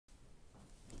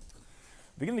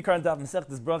Beginning the current Daf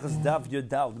Masechtas Beruchas Daf Yud.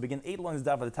 To begin 8 lines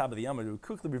Daf at the top of the Yomim, we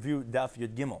quickly review Daf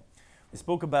Yud Gimel. We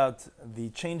spoke about the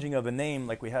changing of a name,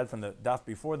 like we had from the Daf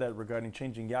before that, regarding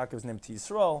changing Yaakov's name to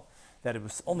Yisrael, that it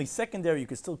was only secondary, you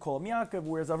could still call him Yaakov,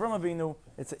 whereas Avram Avinu,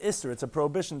 it's an Isser, it's a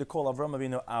prohibition to call Avram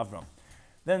Avinu Avram.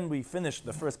 Then we finished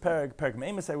the first parak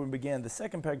Me'emasai, when we began the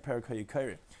second parak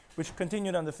Hayikari, which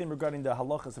continued on the theme regarding the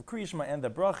halachas of Kriyishma and the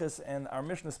brachas, and our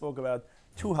Mishnah spoke about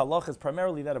two halachas,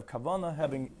 primarily that of kavana,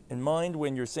 having in mind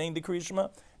when you're saying the Kriyishma,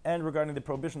 and regarding the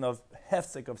prohibition of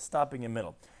hefsek, of stopping in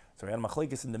middle. So we had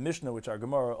machlekes in the Mishnah, which our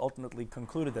Gemara ultimately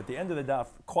concluded at the end of the daf,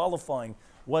 qualifying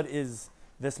what is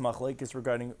this machlekes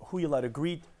regarding who you allowed to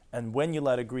greet and when you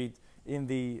allowed to greet in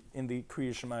the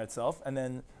Kriya Shema itself. And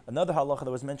then another halacha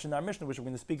that was mentioned in our Mishnah, which we're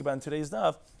going to speak about in today's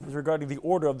daf, is regarding the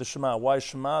order of the Shema. Why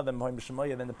Shema, then B'hoim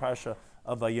B'Shemaya, then the parsha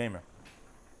of Vayomer.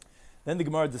 Then the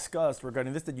Gemara discussed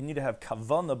regarding this that you need to have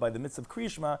kavana by the mitzvah of Kriya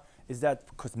Shema. Is that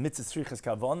because mitzvah strichas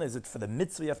kavana? Is it for the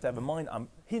mitzvah you have to have in mind? That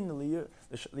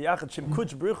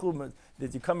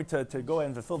you're coming to go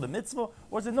and fulfill the mitzvah?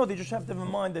 Or is it no, they just have to have in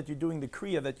mind that you're doing the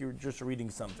Kriya, that you're just reading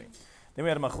something? Then we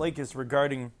had a machlekes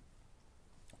regarding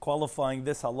qualifying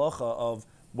this halacha of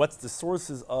what's the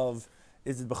sources of,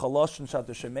 is it b'chalosh and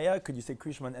shata shemeya? Could you say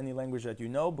Kriya Shema in any language that you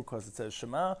know because it says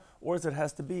Shema? Or is it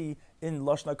has to be in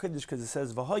Lashon HaKodesh because it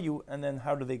says V'hayu, and then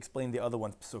how do they explain the other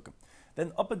ones, Pesukim?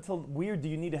 Then up until where do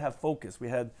you need to have focus? We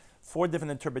had 4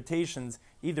 different interpretations.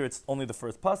 Either it's only the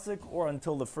first pasuk, or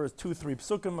until the first 2-3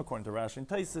 Pesukim, according to Rashi and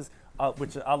Taisus,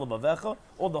 which is Alav Avecha,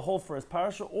 or the whole first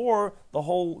parasha, or the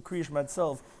whole Kriya Shema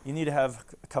itself. You need to have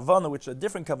kavana, which is a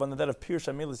different kavana, that of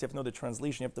Pirush HaMilos. You have to know the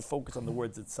translation. You have to focus on the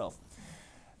words itself.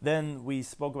 Then we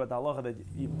spoke about the halacha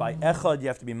that by echad you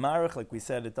have to be marich. Like we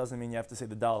said, it doesn't mean you have to say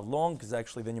the dal long, because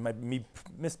actually then you might be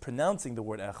mispronouncing the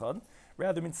word echad.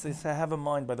 Rather, it means to have a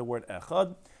mind by the word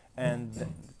echad. And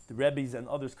the Rebbe's and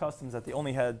others' customs that they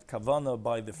only had kavana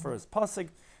by the first pasuk.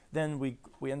 Then we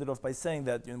ended off by saying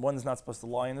that one is not supposed to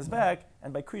lie on his back,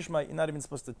 and by Kriya Shema you're not even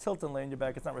supposed to tilt and lay on your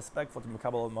back. It's not respectful to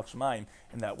Mekabel al-Machshamayim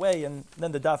in that way. And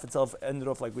then the daf itself ended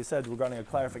off, like we said, regarding a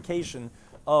clarification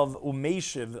of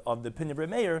umeshiv, of the opinion of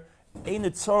Remeir, ain't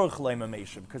it tzorach leim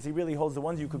umeshiv, because he really holds the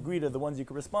ones you could greet are the ones you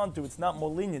could respond to. It's not more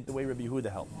lenient the way Rabbi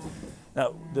Yehuda held.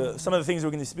 Now, some of the things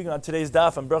we're going to be speaking on today's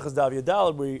daf and Beruchas Daf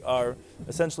Yudal, we are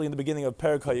essentially in the beginning of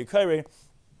Perek HaYikare.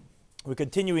 We're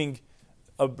continuing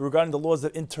regarding the laws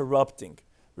of interrupting.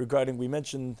 Regarding, we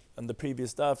mentioned on the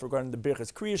previous daf regarding the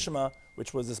Bechas Kriya Shema,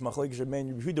 which was this machlekes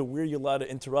Rabbeinu Yehuda, where you're allowed to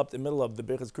interrupt in the middle of the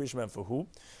Bechas Kriya Shema and for who.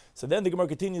 So then the Gemara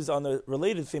continues on a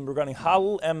related theme regarding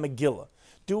Halal and Megillah.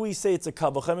 Do we say it's a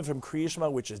kavachem from Kriya Shema,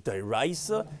 which is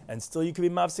dairaisa, and still you can be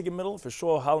mafsik in the middle? For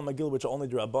sure, Halal and Megillah, which are only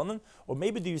drabanan. Or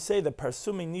maybe do you say that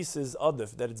parsuming nisa is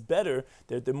adif, that it's better,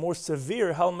 that the more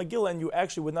severe Halal and Megillah, and you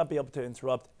actually would not be able to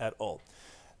interrupt at all?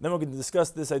 Then we're going to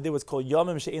discuss this idea, what's called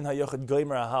Yomim She'ein HaYochad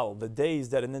Goymer HaHal, the days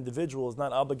that an individual is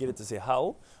not obligated to say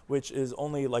Hal, which is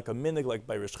only like a minig, like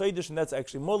by Rosh Chodesh, and that's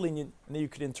actually more lenient, and then you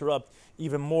could interrupt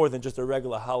even more than just a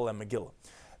regular Hal and Megillah.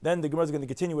 Then the Gemara is going to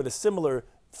continue with a similar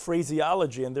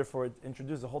phraseology, and therefore it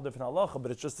introduces a whole different halacha, but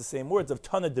it's just the same words of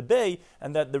Tana Debei,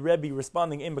 and that the Rebbe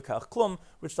responding in Bekach Klum,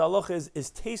 which the halacha is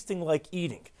tasting like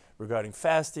eating, regarding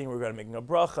fasting, regarding making a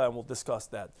bracha, and we'll discuss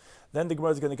that. Then the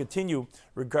Gemara is going to continue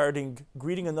regarding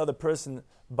greeting another person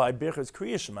by Birchas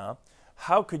Kriya Shema.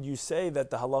 How could you say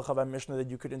that the halacha of our Mishnah that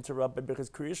you could interrupt by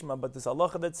Birchas Kriya Shema, but this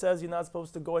halacha that says you're not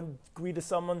supposed to go and greet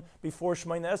someone before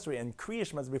Shemoneh Esrei, and Kriya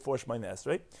Shema is before Shemoneh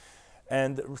Esrei?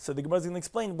 And so the Gemara is going to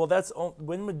explain, well,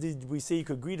 when did we say you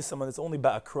could greet someone? It's only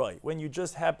ba'akroi, when you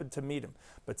just happened to meet him.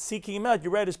 But seeking him out,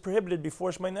 you're right, is prohibited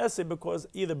before Shemoneh Esrei, because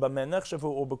either b'mei nechshavu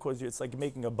or because it's like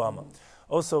making a bama.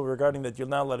 Also, regarding that you're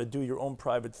not allowed to do your own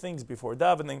private things before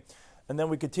davening. And then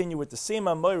we continue with the same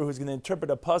Amoyer who's going to interpret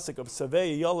a pasuk of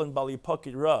Savei Yolan Bali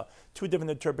Pakid Ra. 2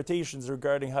 different interpretations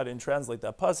regarding how to translate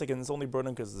that pasuk, and it's only brought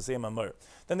in because it's the same Amoyer.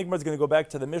 Then the Gemara is going to go back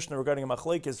to the Mishnah regarding a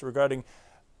machlekes, regarding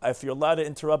if you're allowed to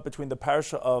interrupt between the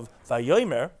parsha of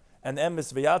Vayomer and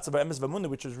Emes V'yatzav or Emes V'munah,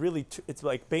 which is really, it's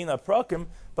like Beina Prakim,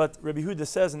 but Rabbi Yehuda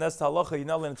says, and that's the halacha, you're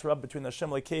not allowed to interrupt between Hashem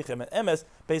Lekeichem and Emes,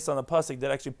 based on a pasuk that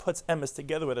actually puts Emes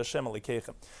together with Hashem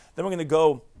Lekeichem. Then we're going to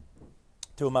go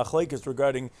to a machlekes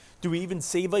regarding, do we even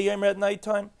say Vayomer at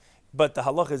nighttime? But the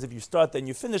halacha is if you start, then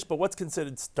you finish. But what's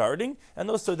considered starting? And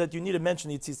also that you need to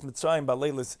mention Yitzis Mitzrayim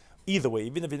Baleilis Either way,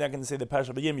 even if you're not going to say the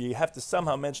Parsha B'Yom, you have to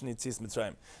somehow mention Yetzias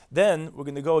Mitzrayim. Then we're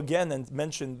going to go again and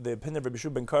mention the opinion of Rabbi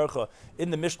Shloimy ben Karcha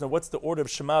in the Mishnah. What's the order of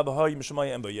Shema B'Hayim, Shema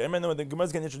and B'Yom? And then the Gemara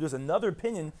is going to introduce another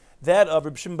opinion, that of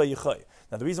Rabbi Shimon bar Yochai.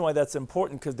 Now the reason why that's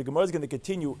important, because the Gemara is going to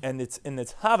continue, and it's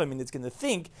Havim, and it's going to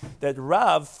think that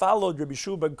Rav followed Rabbi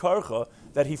Shloimy ben Karcha,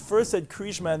 that he first said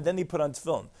Kriya Shema and then he put on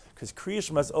Tefillin, because Kriya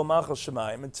Shema is Omachal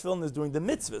Shemayim, and Tefillin is doing the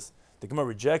mitzvahs. The Gemara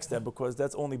rejects that because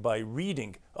that's only by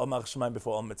reading Omachal Shemayim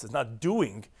before all mitzvahs, not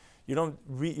doing. You don't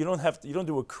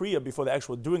do a kriya before the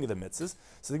actual doing of the mitzvahs.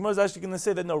 So the Gemara is actually going to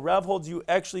say that no, Rav holds you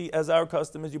actually, as our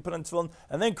custom is, you put on tefillin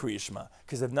and then kriya shema.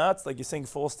 Because if not, it's like you're saying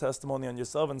false testimony on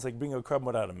yourself, and it's like bringing a carbon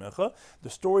without a mincha. The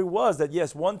story was that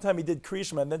yes, one time he did kriya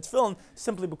shema and then tefillin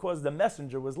simply because the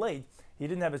messenger was late. He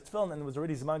didn't have his tefillin, and it was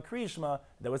already Zman Kriya Shema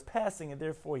that was passing, and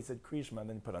therefore he said Kriya Shema and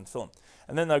then he put on tefillin.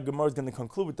 And then our Gemara is going to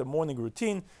conclude with the morning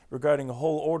routine regarding a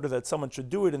whole order that someone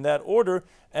should do it in that order,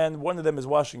 and one of them is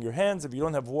washing your hands. If you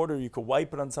don't have water, you could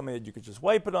wipe it on something that you could just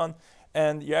wipe it on,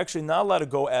 and you're actually not allowed to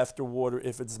go after water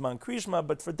if it's Zman Kriya Shema,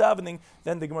 but for davening,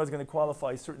 then the Gemara is going to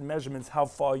qualify certain measurements, how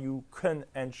far you can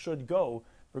and should go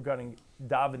regarding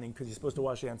davening, because you're supposed to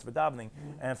wash your hands for davening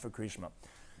and for Kriya Shema.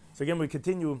 So again, we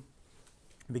continue.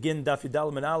 Begin Daf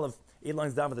Yudal and Aleph, 8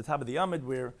 lines down at the top of the Amid,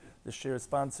 where the shiur is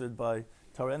sponsored by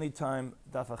Torah Anytime,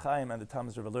 Daf HaChaim, and the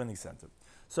Thomas River Learning Center.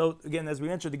 So again, as we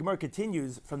mentioned, the Gemara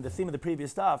continues from the theme of the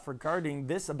previous Daf regarding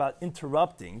this about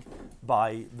interrupting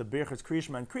by the Beruchas Kriya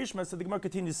Shema and Kriya Shema. So the Gemara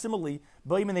continues similarly.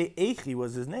 Ba'imene Eichi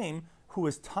was his name, who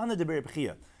was Tana de Reb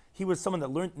Chia. He was someone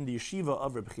that learned in the yeshiva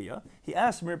of Reb Chia. He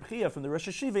asked Reb Chia from the Rosh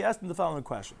Yeshiva, he asked him the following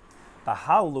question. The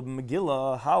howl of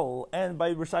Megillah, howl, and by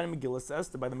reciting Megillah says,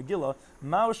 by the Megillah,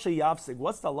 Mao Sheyavsig,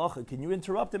 what's the halacha? Can you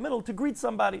interrupt the middle to greet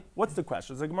somebody? What's the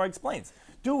question? So the Gemara explains.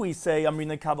 Do we say,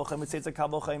 Amrina Kabbalchem, we say it's a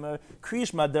Kabbalchem,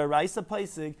 Krishma, Deraisa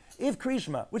Paisig, if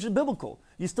Krishma, which is biblical,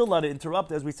 you're still allowed to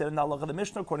interrupt, as we said in the halacha of the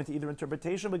Mishnah, according to either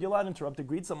interpretation, but you're allowed to interrupt to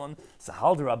greet someone.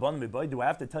 Sahal de Rabban Miboy, do I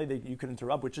have to tell you that you can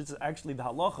interrupt, which is actually the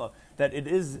halacha, that it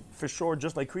is for sure,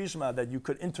 just like Krishma, that you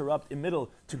could interrupt in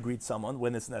middle to greet someone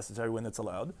when it's necessary, when it's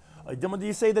allowed. Do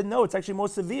you say that no, it's actually more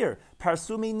severe?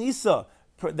 Parsumi Nisa,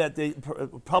 that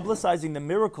publicizing the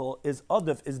miracle is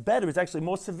adif, is better, it's actually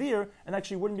more severe, and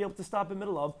actually wouldn't be able to stop in the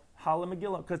middle of Hala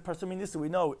Megillah, because Parsumi Nisa, we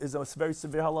know, is a very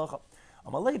severe halacha.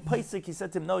 Amalei Paisik, he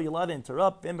said to him, no, you're allowed to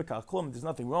interrupt, there's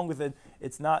nothing wrong with it,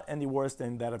 it's not any worse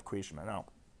than that of Kriya Shema. Now,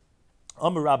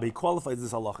 Amar Rabbi, he qualifies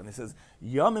this halacha, and he says,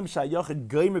 Yamim Shayachid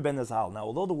Goymer ben Azhal. Now,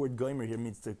 although the word Goymer here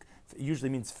usually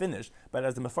means finish, but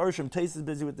as the Mefarshim Tais is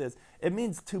busy with this, it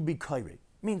means to be kairi.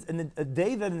 Means a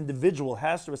day that an individual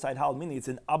has to recite Hal, meaning it's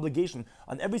an obligation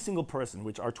on every single person,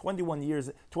 which are 21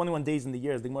 days in the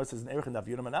year, as the Gemara says in Erech and Daf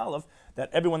Yomi and Aleph, that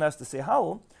everyone has to say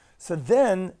Hal, so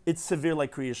then it's severe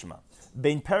like Kriya Shema.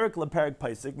 Bein Perik LePerik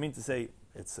Paisik means to say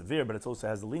it's severe, but it also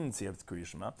has the leniency of Kriya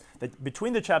Shema, that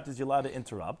between the chapters you're allowed to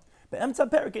interrupt, but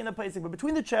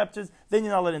between the chapters, then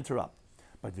you're not allowed to interrupt.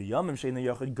 But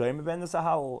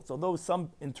so although some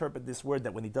interpret this word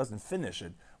that when he doesn't finish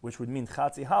it, which would mean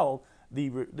Chatzi Hal, the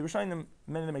Rishonim,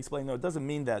 many of them explain, no, it doesn't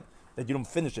mean that you don't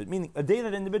finish it. Meaning, a day that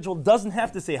an individual doesn't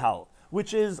have to say Hal,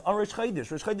 which is on Rosh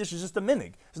Chodesh. Rosh Chodesh is just a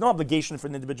minig. There's no obligation for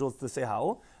an individual to say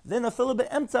Hal. Then a fila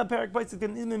be'emtza perak paisik,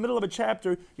 in the middle of a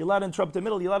chapter, you're allowed to interrupt the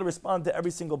middle, you're allowed to respond to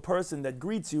every single person that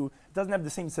greets you. It doesn't have the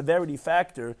same severity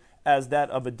factor as that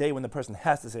of a day when the person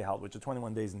has to say Hal, which are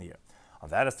 21 days in the year. On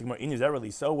that aspect, is that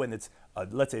really so? When it's,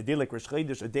 let's say, a day like Rosh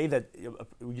Chodesh, a day that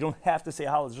you don't have to say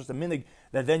Hal, it's just a minig,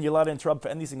 that then you're allowed to interrupt for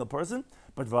any single person.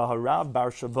 But V'harav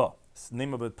bar Shava, it's the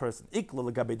name of a person. Ikla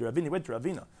l'gabei d'Ravina, went to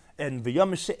Ravina. And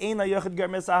V'yam she'ena yachid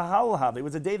garmes hal hav. It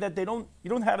was a day that you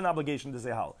don't have an obligation to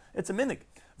say Hal. It's a minig.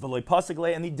 V'loi pasik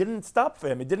le, and he didn't stop for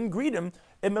him. He didn't greet him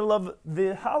in the middle of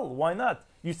the Hal. Why not?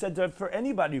 You said that for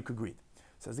anybody you could greet.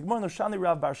 Says the Gemara, Shani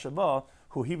Rav bar Shava,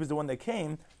 who he was the one that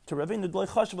came to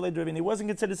Ravina. He wasn't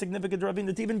considered significant to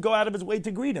Ravina to even go out of his way to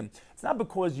greet him. It's not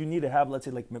because you need to have, let's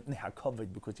say, like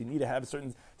covered, because you need to have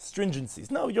certain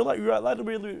stringencies. No, you're allowed to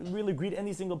really greet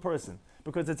any single person,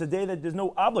 because it's a day that there's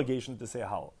no obligation to say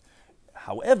Hal.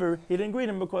 However, he didn't greet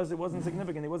him because it wasn't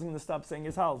significant. He wasn't going to stop saying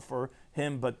his Hal for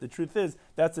him. But the truth is,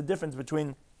 that's the difference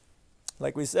between,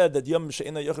 like we said, that Yom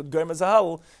She'ena Yochid Goyim as a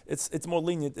Hal, it's more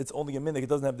lenient, it's only a minhag, it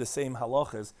doesn't have the same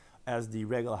halachas as the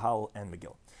regular Hal and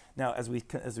Megillah. Now, as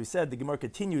we said, the Gemara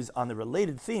continues on the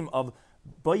related theme of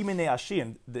Boimene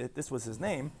Ashian. This was his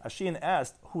name. Ashian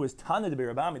asked, who is Tana de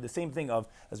Rabami? The same thing of,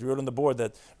 as we wrote on the board,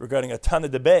 that regarding a Tana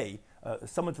de Bey,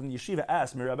 someone from the yeshiva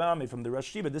asked Mirabami from the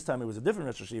Rosh Yeshiva, this time it was a different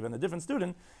Rosh Yeshiva and a different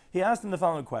student, he asked him the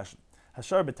following question.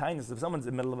 Hashar b'tainis, if someone's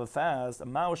in the middle of a fast, a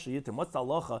ma'o sheyitim, what's the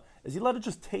halacha? Is he allowed to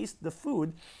just taste the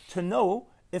food to know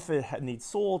if it needs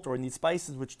salt or it needs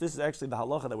spices, which this is actually the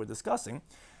halacha that we're discussing.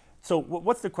 So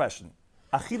what's the question?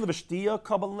 Achila b'shtiya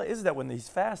kabbalah is that when he's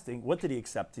fasting, what did he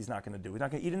accept he's not going to do? He's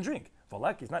not going to eat and drink.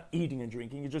 Valak, he's not eating and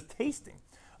drinking, he's just tasting.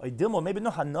 Maybe no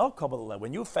hana kabbalah.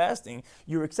 When you're fasting,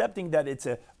 you're accepting that it's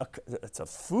a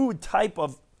food type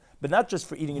of, but not just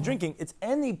for eating and drinking, it's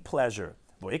any pleasure.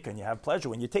 Boy, can you have pleasure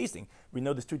when you're tasting? We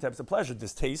know there's two types of pleasure.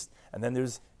 There's taste, and then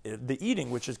there's the eating,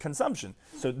 which is consumption.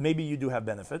 So maybe you do have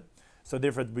benefit. So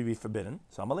therefore it would be forbidden.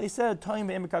 So Amalei said,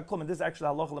 and this is actually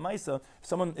halacha l'maisa. If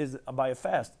someone is by a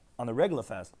fast, on a regular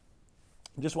fast,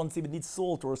 just wants to see if it needs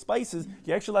salt or spices,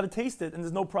 you're actually allowed to taste it, and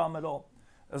there's no problem at all,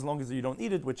 as long as you don't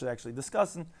eat it, which is actually the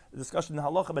discussion in the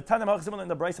halacha. But someone in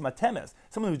the brayso matemes,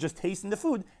 someone who's just tasting the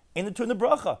food, ain't it to the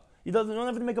bracha. You don't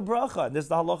have to make a bracha, and this is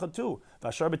the halacha too.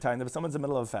 Vashar b'tayim, if someone's in the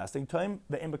middle of fasting, time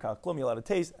ve'em b'kal klum, you're allowed to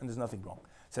taste, and there's nothing wrong.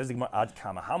 Says the Gemara, ad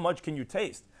kama, how much can you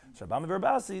taste? Shabam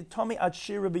v'Rabasi, Tommy ad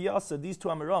shir Rabbi these two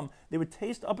Amiram, they would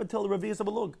taste up until the Raviyas of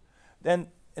Belug. Then,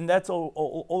 and that's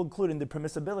all including the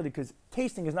permissibility, because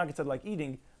tasting is not considered like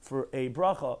eating for a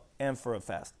bracha and for a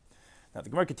fast. Now the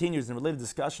Gemara continues in a related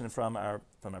discussion from our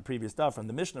previous daf, from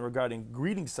the Mishnah regarding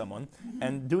greeting someone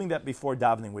and doing that before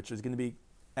davening, which is going to be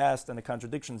asked in a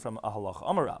contradiction from a halacha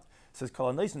Amarav. It says,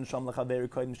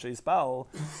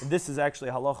 this is actually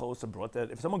a halacha also brought,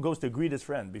 that if someone goes to greet his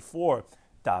friend before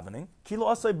davening,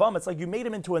 it's like you made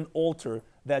him into an altar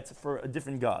that's for a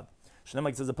different god.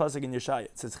 Shnemak says a pasuk in Yeshaya.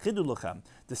 It says, "Chidu lochem,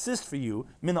 desist for you,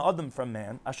 min adam from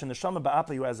man, asher neshama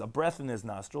ba'apa, who has a breath in his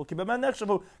nostril.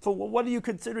 For what are you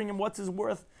considering him? What's his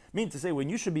worth? Mean to say, when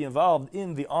you should be involved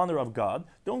in the honor of God,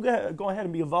 don't go ahead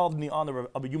and be involved in the honor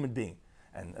of a human being."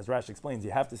 And as Rashi explains,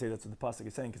 you have to say that's what the pasuk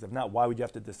is saying, because if not, why would you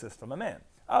have to desist from a man?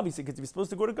 Obviously, because if you're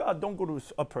supposed to go to God, don't go to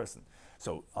a person.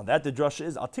 So on that, the drasha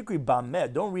is, Al-Tikri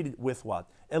Bameh, don't read it with what?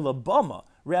 Elabama,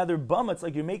 rather Bama, it's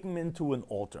like you're making him into an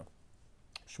altar.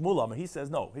 Shmuel Amar, he says,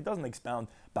 no, he doesn't expound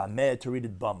Bameh to read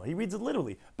it Bama. He reads it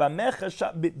literally.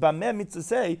 Bameh means to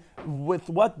say, with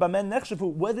what Bameh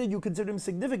nechshafu, whether you consider him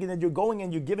significant and you're going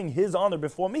and you're giving his honor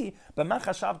before me, Bameh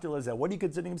chashavti lezeh, what are you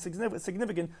considering him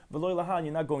significant? V'lo lahan,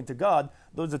 you're not going to God.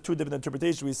 Those are two different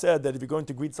interpretations. We said that if you're going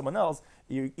to greet someone else,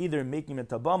 you're either making him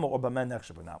into Bama or Bameh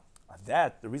nechshafu. Now,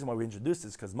 that, the reason why we introduced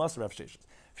this is because Masar Rav Sheshes.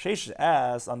 Sheshes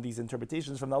asks on these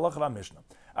interpretations from the halacha of our Mishnah.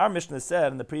 Our Mishnah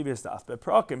said in the previous daf,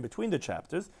 beprakim, between the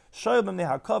chapters, you're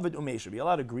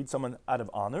allowed to greet someone out of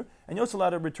honor, and you're also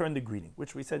allowed to return the greeting,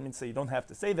 which we said means so you don't have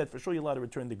to say that, for sure you're allowed to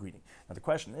return the greeting. Now the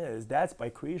question is, that's by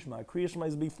Kriya Shema. Kriya Shema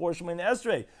is before Shema and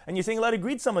Esrei, and you're saying you're allowed to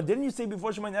greet someone. Didn't you say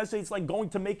before Shema and Esrei it's like going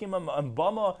to make him a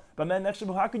bama, b'man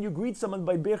nechshav? How can you greet someone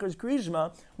by Beruchas Kriya Shema,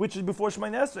 which is before Shema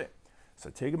and Esrei? So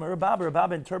Tegema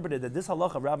Rabba interpreted that this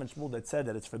halacha of Rav and Shmuel that said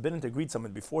that it's forbidden to greet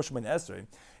someone before Shema and Esrei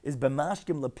is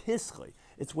b'mashkim lepischei.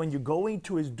 It's when you're going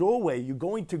to his doorway, you're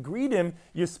going to greet him,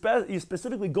 you're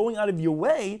specifically going out of your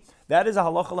way. That is a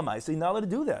halacha l'maisa. So you're not allowed to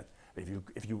do that.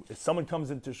 If someone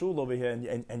comes into shul over here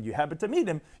and you happen to meet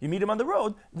him, you meet him on the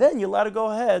road, then you're allowed to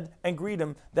go ahead and greet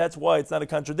him. That's why it's not a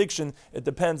contradiction. It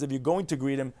depends. If you're going to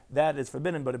greet him, that is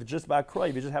forbidden. But if it's just by kroy,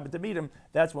 if you just happen to meet him,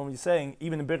 that's when we're saying,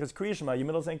 even in Beruchas Kriya Shema, you're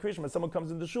middle saying Kriya Shema, someone comes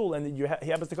into shul and he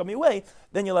happens to come your way,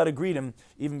 then you're allowed to greet him,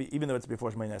 even though it's before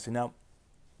Shema and Esrei. Now,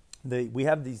 we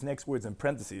have these next words in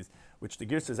parentheses, which the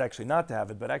Girsa is actually not to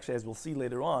have it, but actually, as we'll see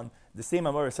later on, the same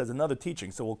Amar says another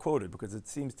teaching, so we'll quote it because it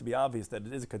seems to be obvious that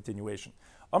it is a continuation.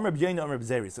 Amr B'Yeina Amr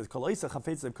B'Zeri says,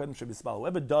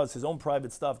 whoever does his own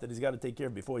private stuff that he's got to take care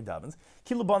of before he davens,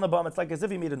 it's like as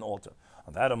if he made an altar.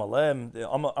 On that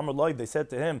Amr Loi, they said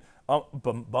to him,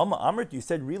 Bama Amrit, you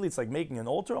said really it's like making an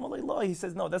altar? Amr Loi, he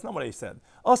says, no, that's not what I said.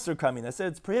 Asr Kamin, I said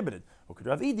it's prohibited.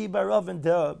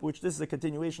 Which this is a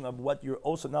continuation of what you're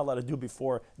also not allowed to do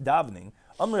before davening.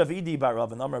 Amr Avidi Bar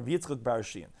Rav and Amr Yitzchak Bar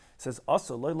Shian says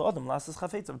also a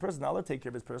person not allowed to take care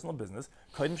of his personal business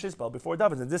before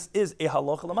davens, and this is a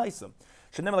halacha l'maisa.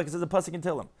 Shenem, like it says a pasuk in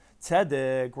Tehillim,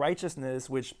 tzedek, righteousness,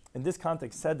 which in this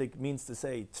context tzedek means to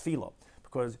say tefillah,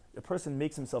 because a person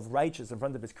makes himself righteous in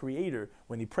front of his Creator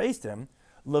when he prays to him.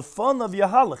 Lefon of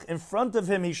Yahalach, in front of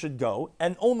him he should go,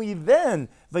 and only then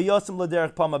vayasim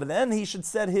l'derech pamav, then he should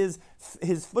set his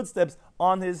footsteps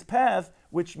on his path,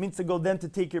 which means to go then to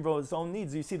take care of his own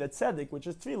needs. You see that tzedek, which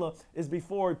is tefillah, is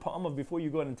before pamav, before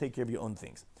you go out and take care of your own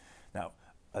things. Now,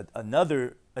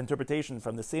 another interpretation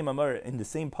from the same Amar in the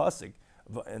same pasuk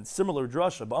and similar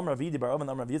drasha, B'Amar Avidi Bar Rav and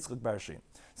Amar Yitzchak Bar Shian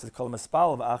says, "Kol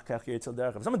Maspal of Achkach Yitzil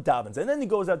Derech." If someone davens and then he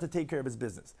goes out to take care of his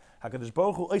business, Hakadosh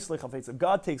Baruch Hu Oislech Hafetz,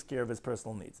 God takes care of his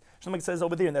personal needs. Shlomo says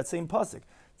over there in that same pasuk,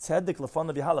 Tzedek Lefon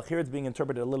of Yahalach. Here it's being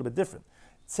interpreted a little bit different.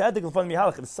 Tzedek l'fan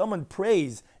mihalach. If someone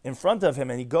prays in front of him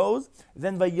and he goes,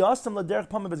 then vayasam l'derech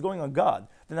pamav is going on God.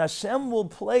 Then Hashem will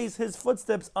place His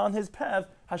footsteps on his path.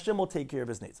 Hashem will take care of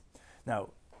his needs. Now,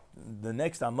 the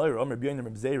next Amar, Omer B'yonim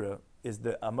Reb Zera, is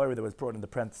the Amar that was brought in the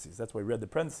parentheses. That's why we read the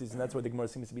parentheses, and that's why the Gemara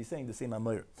seems to be saying the same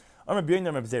Amar. Omer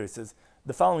B'yonim Reb Zera says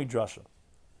the following drasha: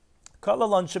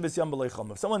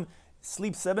 If someone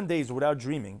sleeps 7 days without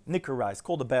dreaming, nikar is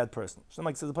called a bad person.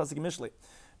 Like says the pasuk in Mishlei,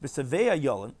 v'saveya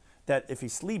yolen, that if he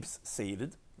sleeps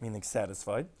sated, meaning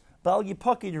satisfied, bal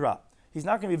yipakid ra, he's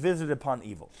not going to be visited upon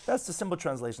evil. That's the simple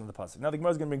translation of the pasuk. Now the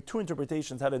Gemara is going to bring two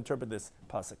interpretations how to interpret this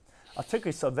pasuk.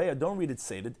 Atikri saveya, don't read it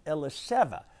sated, ela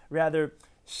sheva, rather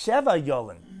sheva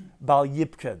yolen bal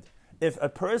yipked. If a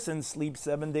person sleeps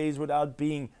 7 days without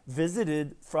being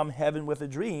visited from heaven with a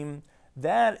dream,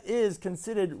 that is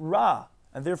considered ra,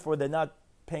 and therefore they're not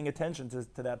paying attention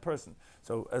to that person.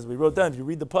 So as we wrote down, if you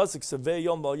read the pasuk, Savei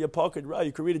Yom Bal Yipakad Ra,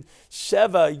 you could read it,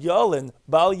 Sheva Yolin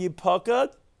Bal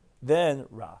Yipakad, then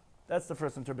Ra. That's the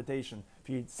first interpretation. If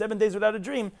you're 7 days without a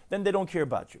dream, then they don't care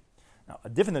about you. Now, a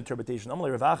different interpretation,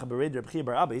 Amalei Ravacha Bered Reb Chia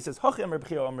Bar Abba, he says, Hochi Amar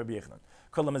B'chia Amar B'yechnan.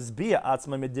 Kol HaMazbiya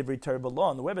Atzma Medivri Torah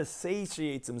B'Lon. Whoever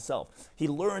satiates himself, he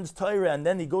learns Torah and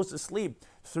then he goes to sleep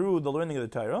through the learning of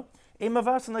the Torah. Then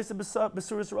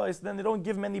they don't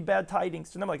give him any bad tidings.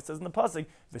 So, like it says in the pasuk,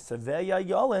 "V'saveya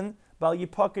yalin bal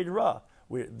yipakid ra."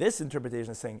 Where this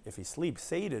interpretation is saying, if he sleeps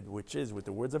sated, which is with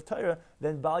the words of Torah,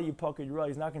 then bal yipakid ra,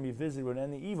 he's not going to be visited with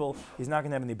any evil. He's not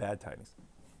going to have any bad tidings.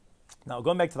 Now,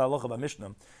 going back to the halacha of our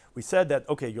Mishnah, we said that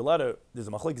you're allowed to. There's a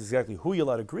machlokes exactly who you're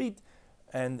allowed to greet,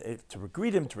 and to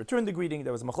greet him, to return the greeting.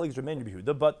 There was a machlokes Rabbi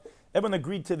Yehuda, but everyone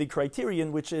agreed to the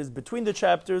criterion, which is between the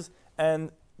chapters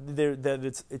and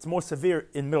that it's more severe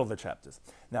in the middle of the chapters.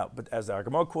 Now, but as the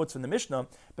Gemara quotes from the Mishnah,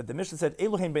 but the Mishnah said,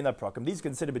 Elohim bein haprakim, these are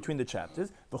considered between the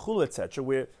chapters, v'chul, etc.,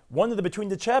 where one of the between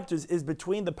the chapters is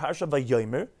between the parsha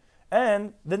Yomi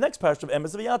and the next parsha of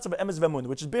Emes v'Yatzav, Emes v'Amun,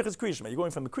 which is Bechus Krishma. You're going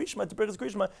from the Krishma to Bechus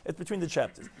Krishma, it's between the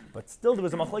chapters. But still, there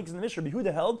was a machlokes in the Mishnah.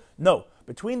 Yehuda held, no,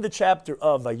 between the chapter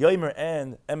of Yomi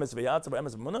and Emes v'Yatzav,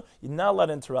 Emes v'Amun, you're not allowed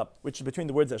to interrupt, which is between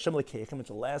the words Hashem Lekechem,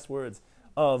 which are the last words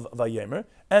of Vayomer,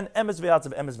 and Emes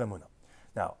v'Yatzav, Emes v'Amuna.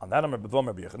 Now, on that Amar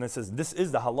B'Vomer B'Yach, and it says, this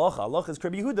is the halacha. Halacha is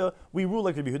Rabbi Yehuda. We rule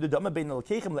like Rabbi Yehuda. Dama bein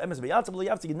Lekechem le'Emes v'Yatzav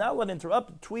le'Yatzav. You're not allowed to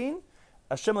interrupt between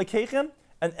Hashem Lekechem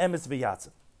and Emes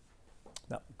v'Yatzav.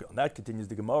 Now, on that continues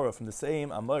the Gemara from the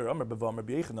same Amar B'Vomer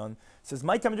B'Yechanan. Says,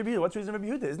 my time Rabbi Yehuda. What's the reason Rabbi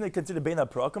Yehuda? Isn't it considered bein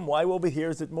haprakim? Why over here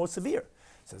is it more severe?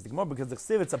 Says the Gemara, because the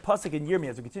Chsiv, it's a pasuk in Yirmiyah,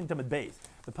 as we continue to Tamid Beis.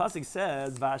 The pasuk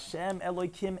says, V'Hashem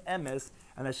Elokim Emes,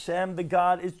 and Hashem, the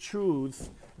God, is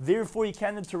truth. Therefore, you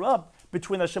can't interrupt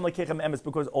between Hashem Lekechem and Emes,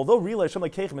 because although really Hashem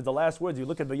Lekechem is the last words, you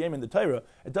look at Vayem in the Torah,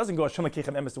 it doesn't go Hashem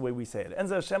Lekechem Emes the way we say it. It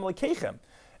ends at Hashem Lekechem.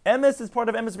 Emes is part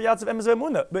of Emes v'Yatzav, Emes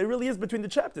v'Amunah, but it really is between the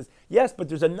chapters. Yes, but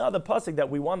there's another pasuk that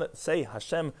we want to say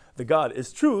Hashem, the God,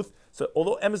 is truth. So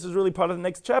although Emes is really part of the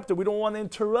next chapter, we don't want to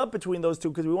interrupt between those two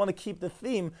because we want to keep the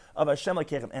theme of Hashem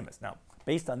Lekechem Emes. Now,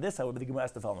 based on this, however, the Gemara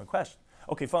asks the following question.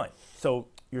 Okay, fine. So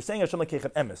you're saying Hashem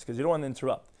Lekechem Emes because you don't want to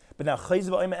interrupt. But now, Chayz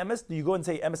v'Oim Emes, do you go and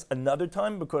say Emes another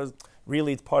time because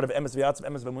really it's part of Emes v'Yatzav,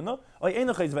 Emes v'Amunah? Or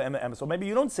Eino Chayz v'Oim Emes, or maybe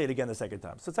you don't say it again the second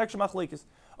time. So it's actually machlekes.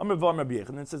 Amar v'Amar B'Yech,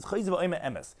 and it says Chayz v'Oim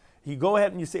Emes. You go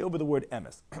ahead and you say over the word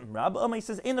Emes. Rabbi Amar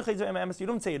says Eino Chayz v'Oim Emes. You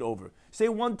don't say it over. You say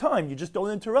it one time. You just don't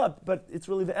interrupt. But it's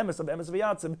really the Emes of Emes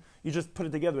v'Yatzav. You just put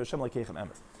it together. Hashem Lekechem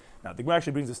Emes. Now, the Gemara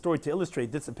actually brings a story to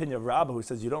illustrate this opinion of Rabbah, who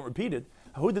says you don't repeat it.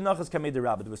 There was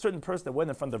a certain person that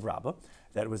went in front of Rabbah,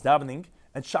 that was davening,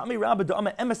 and Shami Rabbah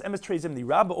Da'ama Emes Emes Treis him. The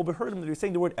Rabbah overheard him that he was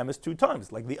saying the word Emes 2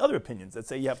 times, like the other opinions that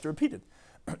say you have to repeat it.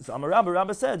 So Amar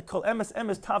Rabbah said, Kol Emes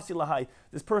Emes Tafsi Lahai.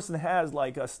 This person has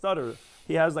like a stutter.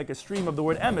 He has like a stream of the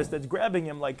word Emes that's grabbing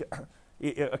him like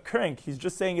a crank. He's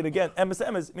just saying it again. Emes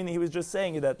Emes, meaning he was just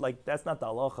saying it that like that's not the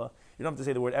halacha. You don't have to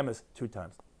say the word Emes 2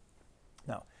 times.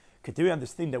 Now, continuing on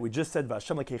this theme that we just said,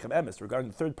 Vashem Lekechem Emes, regarding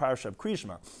the third parasha of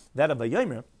Krishma, that of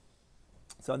Vayomer.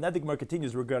 So now the Gemara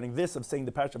continues regarding this of saying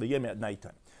the parasha of Vayomer at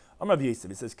nighttime. Amar Rav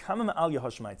Yosef, he says, Kamam al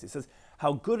Yehoshmaitz. He says,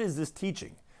 how good is this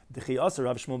teaching? The Chiyasa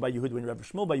Rav Shmuel Bar Yehud, when Rav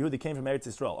Shmuel Bar Yehud came from Eretz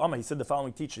Yisrael. Amar, he said the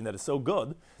following teaching that is so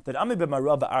good that Ami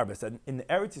b'Marav ba'Arba said in the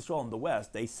Eretz Yisrael in the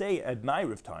west, they say at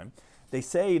Ma'ariv time, they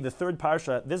say the third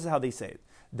parasha. This is how they say it.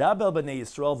 Dabel b'nei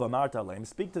Yisrael v'amarta aleim,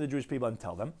 speak to the Jewish people and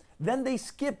tell them. Then they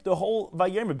skip the whole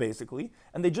Vayomer basically,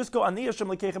 and they just go Ani Hashem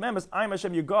Lekechem Emes, I am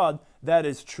Hashem your God. That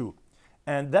is true,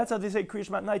 and that's how they say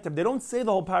Krishma at nighttime. They don't say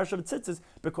the whole parasha of tzitzis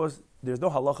because there's no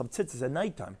halach of tzitzis at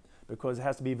nighttime because it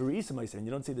has to be Veruchas, and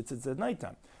you don't say the tzitzis at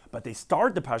nighttime. But they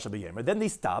start the parasha of Vayomer, then they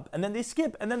stop, and then they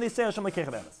skip, and then they say Hashem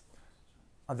Lekechem Emes.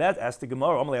 On that, asked the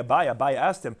Gemara, Amalei Abaye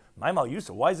asked him, Maimal Yusa,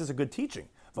 why is this a good teaching?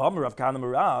 He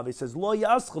says, Lo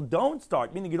yaschel, don't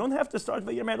start, meaning you don't have to start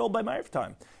Vayomer at all by Ma'ariv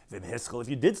time. If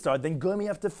you did start, then Gum, you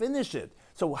have to finish it.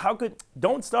 So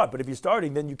don't start, but if you're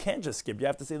starting, then you can't just skip, you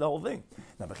have to say the whole thing.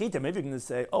 Now, Bechita, maybe you're going to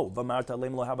say,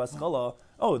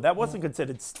 that wasn't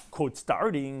considered, quote,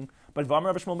 starting, but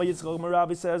Rabbi Shloimy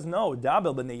Schwartzberg says, no,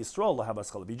 Dabel b'nei Yisrael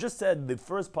lahavas. If you just said the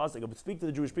first pasuk of speak to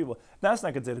the Jewish people, that's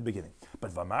not considered beginning.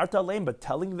 But but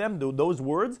telling them those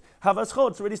words, havas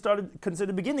it's already started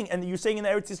considered beginning, and you're saying in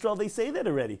Eretz Yisrael they say that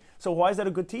already. So why is that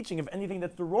a good teaching? If anything,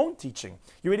 that's the wrong teaching.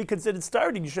 You already considered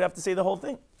starting. You should have to say the whole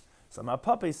thing. So my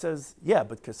Pape says, yeah,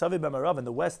 but Kesavi B'Marav in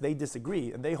the West, they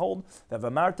disagree, and they hold that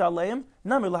V'marta Aleim,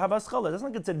 Nami L'Havaschala. That's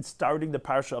not considered starting the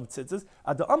parsha of tzitzis,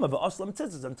 at the Amma V'Aslam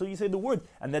tzitzis, until you say the word,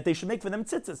 and that they should make for them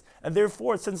tzitzis. And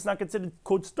therefore, since it's not considered,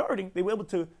 quote, starting, they were able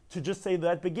to just say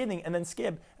that beginning, and then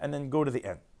skip, and then go to the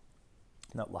end.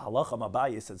 Now, L'Halacha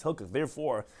Mabaye says, Hilkach,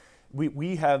 therefore,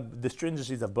 we have the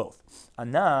stringencies of both.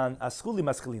 Anan askuli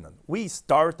maskalinan. We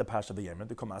start the Pasha V'Yemer,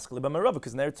 the Komaskali B'Marav,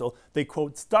 because in Eretz they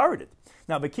quote started.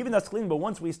 Now V'Kivin askalin, but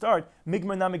once we start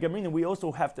Migmar Nami Gamrina, we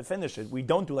also have to finish it. We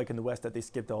don't do like in the West that they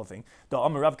skip the whole thing. The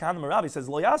Amarav Kan Amarav says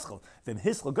Lo Yaschel V'Im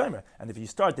Hisl Gomer, and if you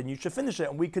start, then you should finish it,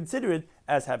 and we consider it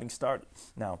as having started.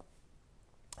 Now,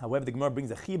 however, the Gemara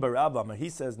brings a Chiba Rabbah. He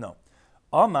says no.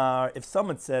 Amar, if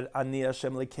someone said Ani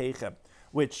Hashem Lekeichem,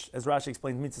 which, as Rashi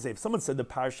explains, means to say, if someone said the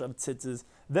parsha of tzitzis,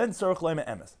 then tzorich leima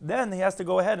emes. Then he has to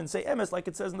go ahead and say emes, like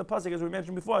it says in the pasuk, as we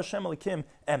mentioned before, Hashem Elokim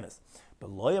emes. But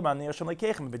lo yam ani Hashem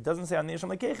Lekechem, if it doesn't say ani Hashem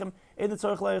Lekechem, ein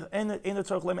tzorich leima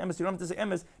emes. You don't have to say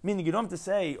emes, meaning you don't have to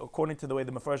say, according to the way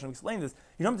the Mefarshim explained this,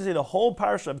 you don't have to say the whole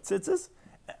parsha of tzitzis,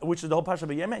 which is the whole parsha of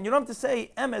V'Yemer, and you don't have to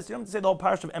say emes, you don't have to say the whole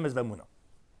parsha of emes v'emunah.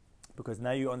 Because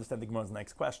now you understand the Gemara's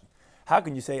next question. How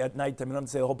can you say at night time you don't have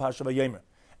to say the whole parsha of V'Yemer?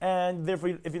 And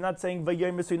therefore, if you're not saying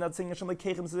Vayomi, so you're not saying Hashem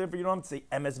Lekechem, so therefore you don't have to say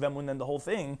Emes Vemun and the whole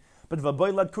thing. But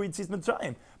Vaboylad Kuri Yitzias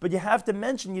Mitzrayim. But you have to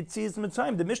mention Yitzias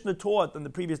Mitzrayim. The Mishnah taught in the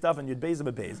previous Daf on Yud Beis and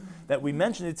Beis that we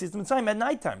mention Yitzias Mitzrayim at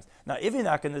night times. Now, if you're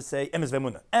not going to say Emes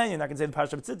Vemun and you're not going to say the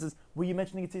Parsha of Tzitzis, well, you're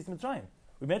mentioning Yitzias Mitzrayim.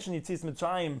 We mentioned Yitzias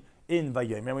Mitzrayim in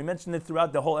Vayomi, and we mentioned it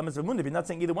throughout the whole Emes Vemun. If you're not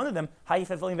saying either one of them, how are you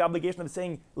fulfilling the obligation of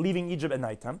saying leaving Egypt at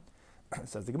night time?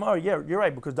 Says the Gemara, yeah, you're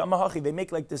right, because the Amahachi, they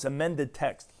make like this amended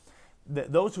text.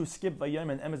 Those who skip Vayom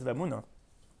and Emes V'Emunah,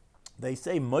 they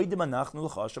say Moedim Anachnu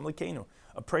L'cha Hashem L'keinu,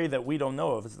 a prayer that we don't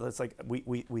know of. It's like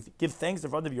we give thanks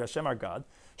in front of you, Hashem our God.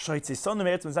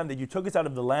 That you took us out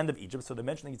of the land of Egypt, so they're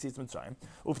mentioning Yitzias Mitzrayim.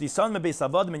 Uftisan mebeis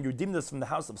avadim, and you redeemed us from the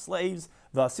house of slaves.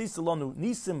 V'asis alonu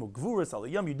nisim u'gvuras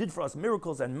alayam, you did for us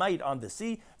miracles and might on the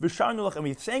sea. V'sharnu lach, and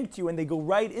we thanked you. And they go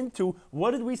right into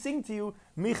what did we sing to you?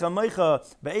 Micha meicha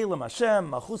be'elam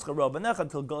Hashem machuscha rabbanecha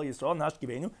till gal Yisrael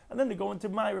nashkivenu. And then they go into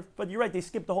Ma'ariv. But you're right, they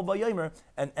skip the whole Vayomer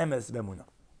and Emes V'Emunah.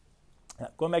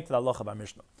 Going back to the halacha of our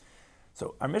Mishnah.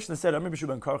 So our Mishnah said,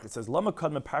 it says, Lama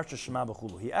kadma parsha Shema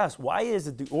b'chulu. He asked, why is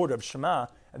it the order of Shema,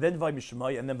 and then Vay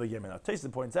Mishmai, and then Vayomer? Now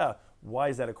Taisa points out, why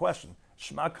is that a question?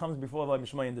 Shema comes before Vay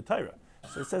Mishmai in the Torah.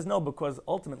 So it says no, because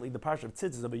ultimately the parsha of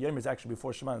Tzitzis of Vayomer is actually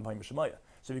before Shema and Vay Mishmai.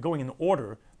 So if you're going in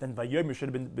order, then Vayomer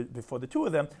should have been before the two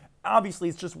of them. Obviously,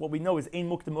 it's just what we know is Ein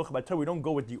Mukta Mucha by Torah. We don't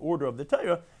go with the order of the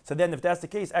Torah. So then if that's the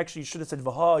case, actually you should have said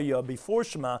Vahaya before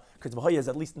Shema, because Vahaya is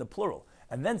at least in the plural.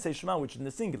 And then say Shema, which is in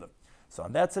the singular. So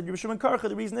on that said, Rabbi Shimon Karcha,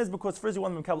 the reason is because first you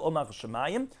want them to call Omach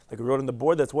Shemayim, like we wrote on the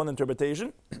board, that's one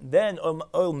interpretation. Then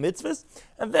Oil Mitzvahs,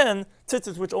 and then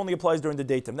Tzitzis, which only applies during the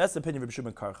daytime. That's the opinion of Rabbi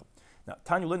Shimon Karcha. Now,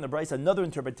 Tanya Lin, the Bryce, another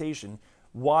interpretation,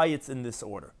 why it's in this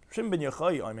order. Shimon ben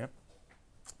Yochai,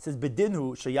 says,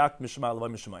 Bedinhu Shayak Mishma L'vay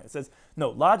Mishmai. It says, no,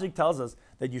 logic tells us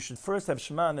that you should first have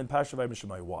Shema and then Parsha Vay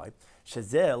Mishmai. Why?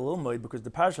 Shazeh L'ilmoid, because the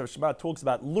Parsha of Shema talks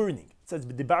about learning. It says,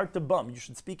 B'dibarta bam, you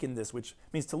should speak in this, which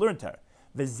means to learn Torah.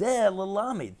 V'zeh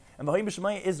l'lamid. And V'hayim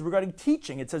B'Shemaya is regarding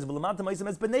teaching. It says, V'lamata ma'isem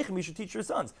es b'nechem, you should teach your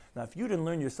sons. Now, if you didn't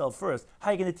learn yourself first,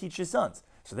 how are you going to teach your sons?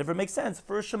 So therefore it makes sense,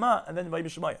 first Shema, and then V'hayim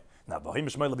B'Shemaya. Now, V'hayim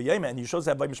B'Shemaya l'V'yayim, and you should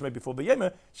have V'hayim B'Shemaya before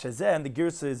V'yayim, Shazeh, and the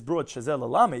Girsa is brought, Shazeh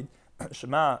l'lamid,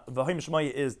 Shema, V'hayim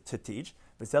B'Shemaya is to teach,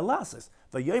 V'zeh l'asas,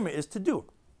 V'yayim is to do.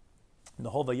 And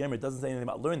the whole Vayomer doesn't say anything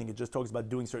about learning, it just talks about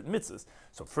doing certain mitzvahs.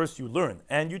 So first you learn,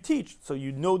 and you teach, so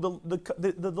you know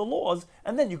the laws,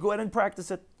 and then you go ahead and practice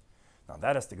it. Now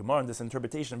that is the Gemara in this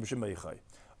interpretation of B'Shim B'Yichai.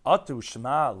 Atu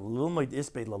Shema Lilmoid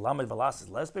Isbeit L'Lamed V'Lasis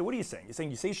Lesbeit. What are you saying? You're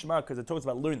saying you say Shema because it talks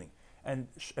about learning. And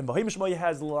V'Hayim Shema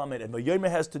has L'Lamed, and Vayomer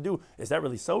has to do. Is that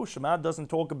really so? Shema doesn't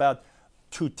talk about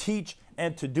to teach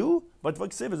and to do, but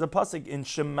V'Ksiv is a pasuk in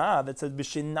Shema that says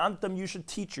V'Shinantam, you should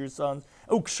teach your sons.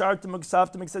 Ukshartam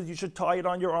Uksaftam, it says you should tie it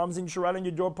on your arms and you should write on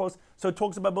your doorpost. So it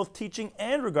talks about both teaching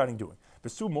and regarding doing.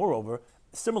 But moreover,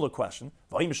 Similar question.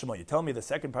 You tell me the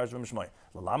second part of Shema. It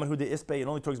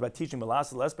only talks about teaching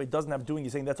Malas Lespe. It doesn't have doing.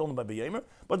 You're saying that's only by B'Yomer.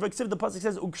 But the pasuk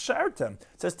says Ukshartem.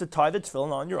 It says to tie the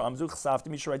tefillin on your arms.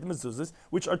 Uchsaftem Yisharayim Mezuzas,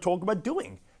 which are talking about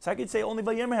doing. So I could say only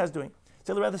B'Yomer has doing.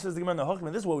 So rather says the Gemara in the Hachim,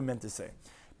 and this is what we meant to say.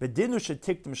 Bedinu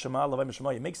shetiktim Shema lavayim Shema.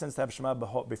 It makes sense to have Shema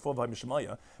before vayim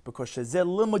Shema because shezel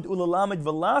limud ulalamid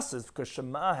velasas, because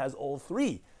Shema has all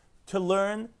three, to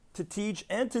learn, to teach,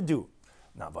 and to do.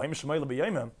 Now vayim Shema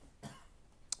b'Yomer,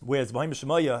 whereas vayim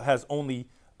Shema has only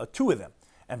two of them,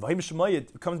 and vayim Shema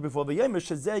comes before B'Yomer.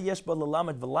 Shezeh yesh ba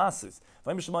lalamid velasas.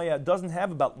 Vayim Shema doesn't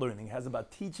have about learning; it has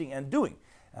about teaching and doing.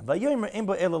 And B'Yomer ein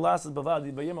ba elalasas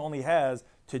bavad. B'Yomer only has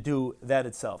to do that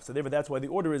itself. So therefore, that's why the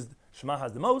order is Shema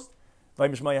has the most.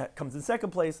 Vayim Shema comes in second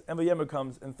place, and B'Yomer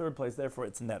comes in third place. Therefore,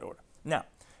 it's in that order. Now,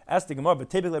 ask the Gemara, but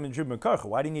typically in Rabbi Karcha,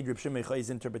 why do you need Rabbi Shimon Chay's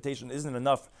interpretation? Isn't it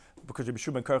enough because Rabbi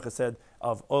Shimon Karcha said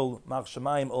of Ol Mach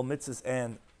Shemayim, Ol Mitzvahs,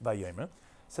 and B'Yomer?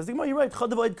 Says the Gemara, you're right.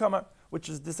 Chadav Oid Kamar, which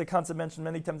is this a concept mentioned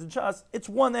many times in Shas. It's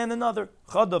one and another.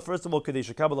 Chadav, first of all,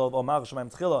 Kadesh Kabbalah of Ol Mach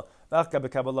Shemayim Tchila, V'Achka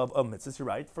B'Kabbalah of Ol Mitzvahs. You're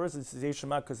right. First is Yisei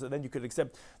Shema, because then you could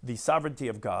accept the sovereignty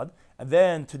of God, and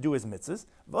then to do His mitzvahs.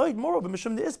 Moreover,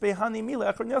 Mishum De'isbei Hani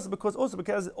Mila Echron Yasa,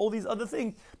 because all these other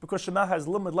things, because Shema has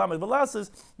Limud Lamed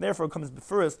Velasas, therefore it comes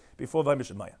first before Vayim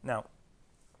Shema. Now,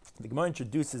 the Gemara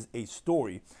introduces a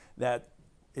story that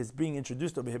is being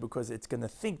introduced over here because it's going to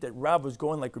think that Rav was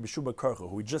going like Rabbi Shloimy Schwartzberg,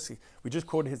 who we just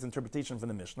quoted his interpretation from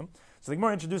the Mishnah. So the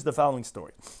Gemara introduced the following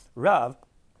story. Rav,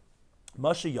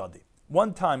 Masha Yadi.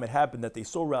 One time it happened that they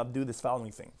saw Rav do this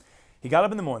following thing. He got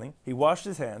up in the morning, he washed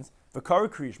his hands, V'kara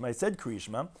Kriyishma, he said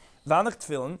Kriyishma, V'anach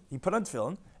Tefillin, he put on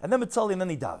Tefillin, and then Mitzali, and then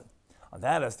he davened. On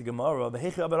that, asked the Gemara,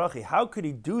 how could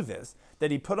he do this,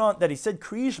 that he said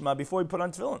Kriyishma before he put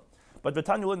on Tefillin? But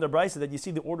Tanya learned the Brisa that you see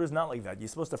the order is not like that. You're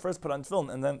supposed to first put on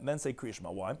tefillin and then say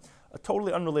Kriyishma. Why? A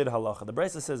totally unrelated halacha. The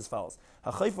Brisa says as follows: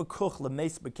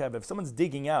 if someone's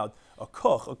digging out a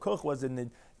koch was in the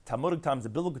Talmudic times, the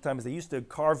biblical times, they used to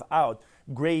carve out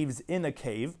graves in a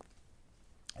cave.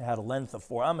 It had a length of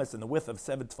 4 amas and a width of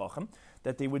 7 tefachim,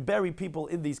 that they would bury people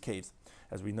in these caves.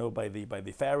 As we know by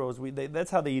the pharaohs,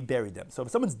 that's how they buried them. So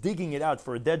if someone's digging it out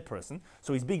for a dead person,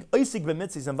 so he's being oisig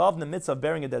b'mitzvah, he's involved in the mitzvah of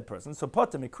burying a dead person. So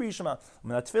potem kriyishma,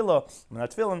 menat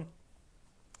tefillin,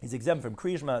 he's exempt from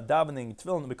kriyishma, davening,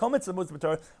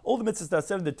 tefillin, all the mitzvahs that are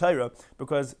said in the Torah,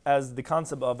 because as the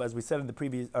concept of, as we said in the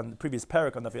previous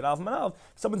parak on Daf Yomi,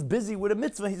 if someone's busy with a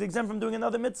mitzvah, he's exempt from doing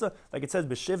another mitzvah. Like it says,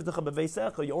 b'shivdecha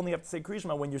b'veisecha, you only have to say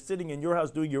kriyishma when you're sitting in your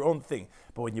house doing your own thing.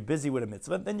 But when you're busy with a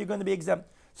mitzvah, then you're going to be exempt.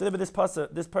 So therefore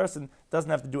this person doesn't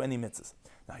have to do any mitzvahs.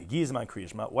 Now he gives my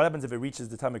kriyishma. What happens if it reaches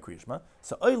the time of kriyishma?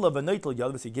 So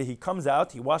he comes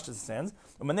out, he washes his hands,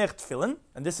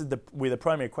 and this is where the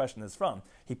primary question is from.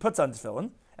 He puts on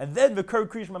tefillin, and then v'kur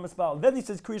kriyishma mispal. Then he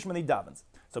says kriyishma and he davens.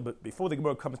 So but before the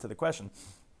Gemara comes to the question,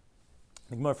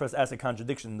 the Gemara first asks a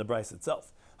contradiction in the Brisa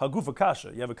itself. Hagufa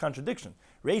kasha, you have a contradiction.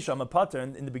 Reisha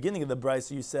Mapater, in the beginning of the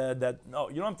Brisa, you said that no,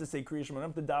 you don't have to say kriyishma, you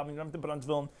don't have to daven, you don't have to put on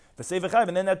tefillin, v'sei v'chayv,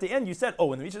 and then at the end you said,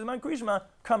 when it reaches the man kriyishma,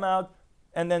 come out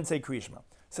and then say kriyishma.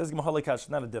 Says Gemara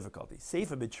Kasha, not a difficulty.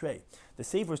 Sefer betray. The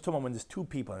sefer is talking about when there's two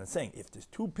people, and it's saying if there's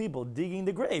two people digging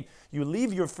the grave, you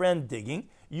leave your friend digging,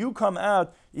 you come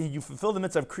out, you fulfill the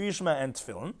mitzvah of kriyishma and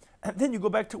tefillin, and then you go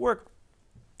back to work.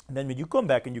 And then when you come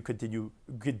back and you continue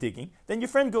digging, then your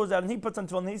friend goes out and he puts on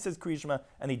tefillin and he says kriyishma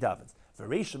and he davens. The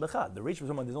reisha b'chad. The reisha is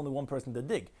someone, there's only one person to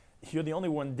dig. If you're the only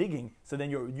one digging, so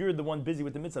then you're the one busy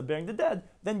with the mitzvah of burying the dead,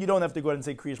 then you don't have to go out and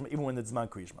say kriyishma even when it's not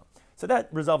kriyishma. So that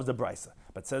resolves the brisa.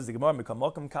 But says the Gemara,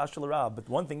 but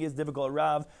one thing is difficult,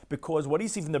 Rav, because what do you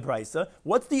see from the brisa?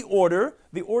 What's the order?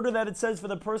 The order that it says for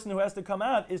the person who has to come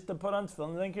out is to put on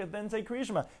tefillin and then say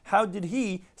kriyishma. How did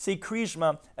he say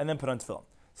kriyishma and then put on tefillin?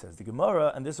 Says the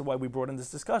Gemara, and this is why we brought in this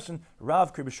discussion.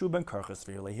 Rav Kribeshu ben Karchas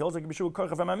He holds like Kribeshu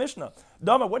Karcha from our Mishnah.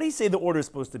 Dama, what do you say the order is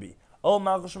supposed to be? Ol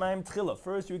Malchus Shemayim Tchila.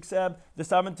 First, you accept the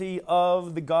sovereignty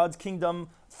of the God's kingdom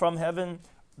from heaven.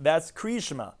 That's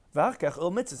Kriyishma. V'achkach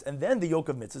ol mitzvahs, and then the yoke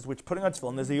of mitzvahs, which putting on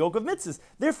tefillin is the yoke of mitzvahs.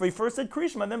 Therefore, he first said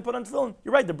Kriyishma and then put on tefillin.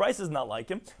 You're right. The Bryce is not like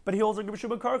him, but he holds like Kribeshu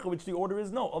ben Karcha, which the order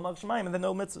is no Ol Malchus Shemayim and then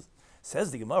no mitzvahs.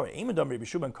 Says the Gemara, Eimedam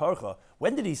Kribeshu ben Karcha.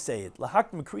 When did he say it?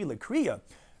 Lahak Mekri LeKriya.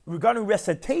 Regarding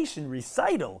recitation,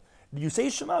 recital, you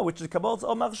say Shema, which is Kabbal's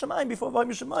al Malch Shemayim before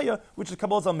Vayim Shemaya, which is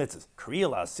Kabbal's al Mitzvahs.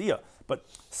 Kriya La'asiyah. But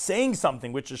saying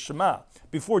something, which is Shema,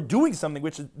 before doing something,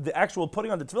 which is the actual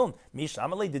putting on the tefillin.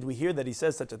 Mishamalei, did we hear that he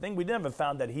says such a thing? We never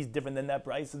found that he's different than that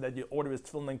price and that your order is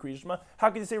tefillin and Kriya Shema. How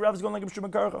can you say Rav is going like a Shema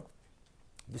Karcha?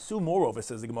 Moreover,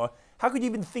 says the Gemara, how could you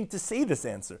even think to say this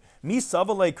answer? Mi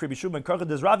savalei kribishum karcha.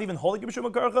 Does Rav even hold like kribishum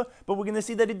karcha? But we're going to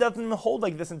see that he doesn't even hold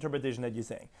like this interpretation that you're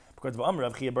saying. Because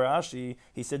Rav Chia bar Ashi,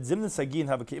 he said zimna sagin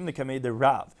have a keimna kamei the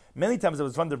Rav. Many times it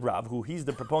was from the Rav, who he's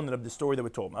the proponent of the story that we're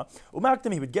talking about.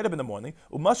 Umaktim, he would get up in the morning.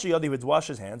 Umashiyadi, he would wash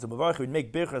his hands. Umavarach, he would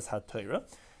make birchas hatayra.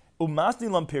 Umasni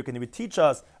lampirk, and he would teach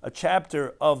us a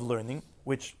chapter of learning,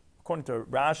 which, according to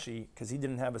Rashi, because he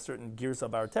didn't have a certain gears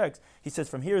of our text, he says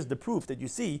from here is the proof that you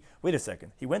see, wait a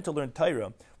second, he went to learn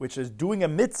Torah, which is doing a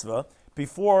mitzvah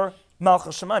before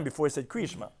Malchus Shemaim, before he said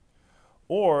Kriyishma.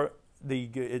 Or,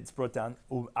 it's brought down,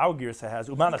 our gears has,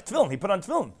 Umanach Tfilin, he put on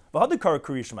Tfilin, V'hadikar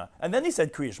Kriyishma, and then he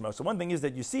said Kriyishma. So one thing is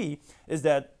that you see, is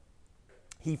that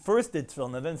he first did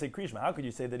Tfilin and then said Kriyishma. How could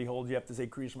you say that he holds you have to say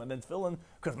Kriyishma and then Tfilin,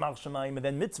 because Malchus Shemaim and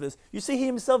then mitzvahs? You see he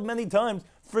himself many times,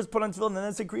 first put on Tfilin and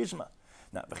then say Kriyishma.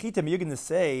 Now, V'chitem, you're going to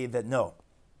say that no,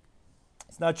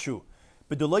 it's not true.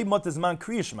 But the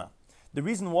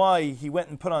reason why he went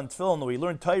and put on tefillin or he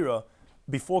learned Torah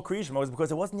before Kriyishma was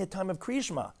because it wasn't yet time of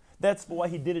Kriyishma. That's why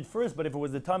he did it first. But if it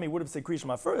was the time, he would have said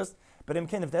Kriyishma first. But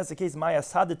if that's the case, Maya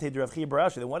Sadate Rav Chia bar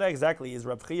Ashi, then what exactly is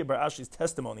Rav Chia bar Ashi's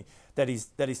testimony that he's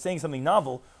saying something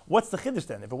novel? What's the chiddush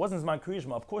then? If it wasn't Zman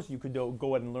Kriyishma, of course you could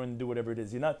go ahead and learn and do whatever it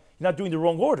is. You're not doing the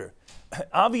wrong order.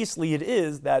 Obviously, it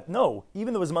is that no,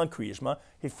 even though it was Zman Kriyishma,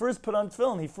 he first put on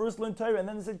tefillin, he first learned Torah, and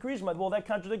then he said Kriyishma. Well, that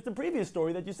contradicts the previous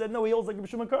story that you said no, he holds like a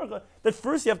B'shum Karcha. That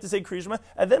first you have to say Kriyishma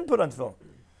and then put on tefillin.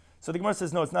 So the Gemara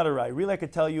says, no, it's not a right. Really, I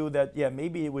could tell you that, yeah,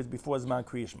 maybe it was before Zman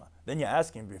Kriyishma. Then you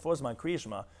ask him, before Zman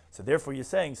Kriyishma, so therefore you're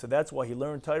saying, so that's why he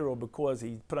learned Torah because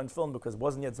he put on film because it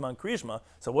wasn't yet Zman Kriyishma,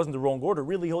 so it wasn't the wrong order.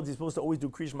 Really, he holds he's supposed to always do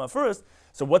Kriyishma first.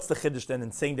 So what's the chiddush then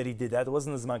in saying that he did that? It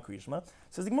wasn't the Zman Kriyishma.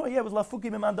 Says the Gemara, yeah, it was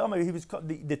Lafuki Miman Damar.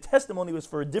 The testimony was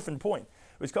for a different point.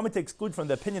 It was coming to exclude from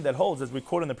the opinion that holds, as we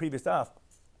quote in the previous daf,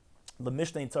 the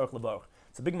Mishnah in Tzarech Levarach.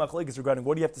 It's a big machlekes regarding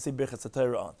what do you have to say Birchas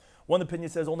Torah on. One opinion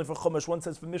says only for Chumash, one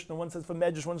says for Mishnah, one says for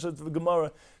Medrash, one says for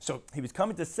Gemara. So he was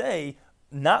coming to say,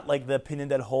 not like the opinion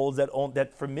that holds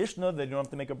that for Mishnah that you don't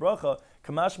have to make a bracha.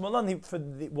 Kamash Malan,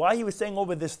 why he was saying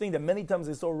over this thing that many times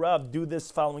I saw Rav do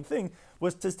this following thing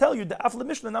was to tell you the Afla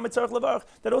Mishnah Namitzarech Levarach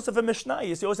that also for Mishnah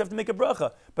you also have to make a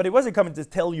bracha. But he wasn't coming to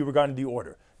tell you regarding the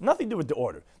order. Nothing to do with the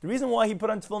order. The reason why he put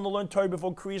on tefillin to learn Torah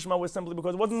before Kriyishma was simply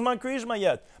because it wasn't Zman Kriyishma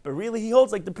yet. But really he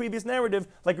holds like the previous narrative,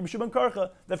 like Rabbi Shloimy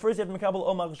Schwartzberg, that first you have to makabel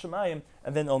Omar Shemayim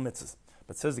and then Ol Mitzvahs.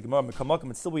 But says the Gemara,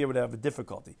 and still we would have a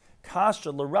difficulty.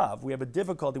 Kasha l'Rav, we have a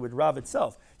difficulty with Rav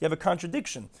itself. You have a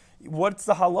contradiction. What's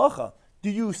the halacha? Do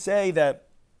you say that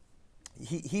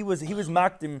he was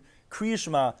makdim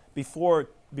Kriyishma before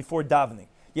davening?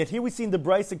 Yet here we see in the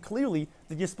Brisa clearly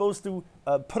that you're supposed to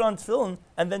put on tefillin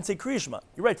and then say Kriyishma.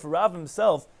 You're right. For Rav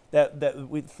himself,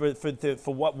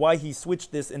 why he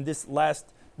switched this in this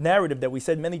last narrative that we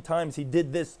said many times he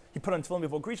did this, he put on tefillin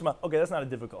before Kriyishma. Okay, that's not a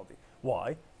difficulty.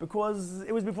 Why? Because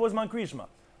it was before Zman Kriyishma.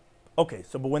 Okay,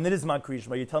 so but when it is Zman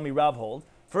Kriyishma, you tell me Rav hold,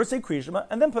 first say Kriyishma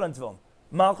and then put on tefillin.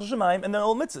 Malchus Shemaim and then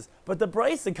all mitzvahs. But the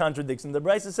Brisa contradicts him. The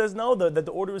Brisa says no, that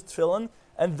the order is tefillin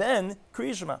and then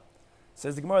Kriyishma.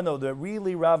 Says the Gemara, no, that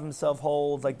really Rav himself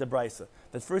holds like the Brisa.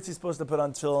 That first he's supposed to put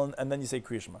on tefillin and then you say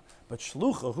Kriyishma. But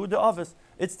Shlucha, who the office?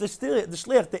 It's the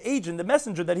shliach, the agent, the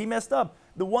messenger that he messed up.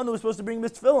 The one who was supposed to bring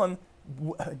this tefillin,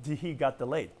 he got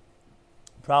delayed.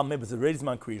 Problem is, it's already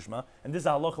Zman Kriyishma, and this is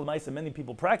halacha l'maisa. Many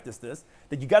people practice this,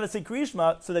 that you got to say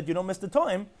Kriyishma so that you don't miss the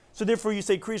time. So therefore you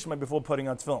say Kriyishma before putting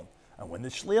on tefillin. And when the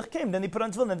shliach came, then he put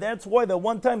on tefillin, and that's why the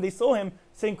one time they saw him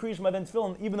saying Kriyishma then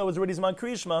tefillin, even though it was already Zman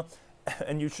Kriyishma,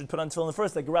 and you should put on tefillin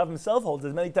first, like Rav himself holds,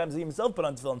 as many times he himself put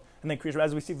on tefillin, and then Kriyishma,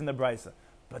 as we see from the Brisa.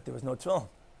 But there was no tefillin,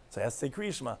 so he has to say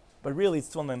Kriyishma. But really, it's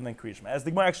tefillin and then Kriyishma. As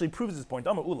the Gemara actually proves this point,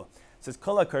 Amar Ula says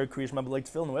Kol HaKar Kriyishma, but like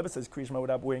tefillin, whoever says Kriyishma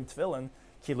without wearing tefillin,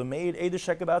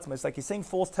 it's like he's saying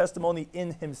false testimony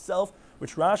in himself,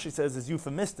 which Rashi says is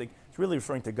euphemistic. It's really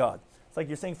referring to God. It's like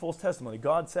you're saying false testimony.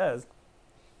 God says,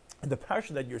 the parsha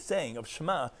that you're saying of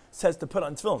Shema says to put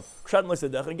on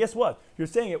tefillin. And guess what? You're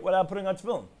saying it without putting on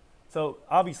tefillin. So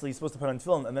obviously you're supposed to put on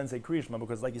tefillin and then say Kriyishma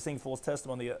because like you're saying false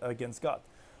testimony against God.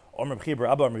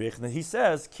 He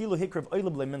says,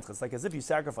 like as if you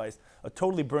sacrifice a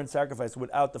totally burnt sacrifice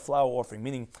without the flour offering,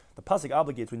 meaning the pasuk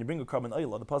obligates when you bring a carbon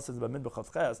oila, the pasuk says about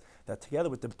midbach that together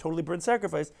with the totally burnt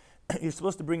sacrifice, you're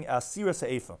supposed to bring asira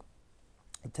se'efa,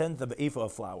 a tenth of an ephah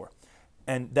of flour,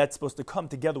 and that's supposed to come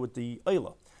together with the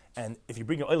oila. And if you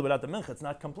bring your oil without the mincha, it's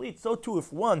not complete. So too,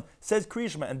 if one says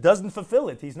Kriyishma and doesn't fulfill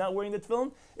it, he's not wearing the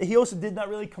tefillin, he also did not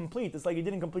really complete. It's like he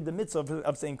didn't complete the mitzvah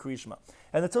of saying Kriyishma.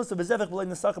 And it's also v'zevech b'lei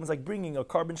nesachim is like bringing a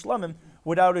carbon shlamim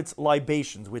without its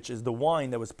libations, which is the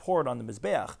wine that was poured on the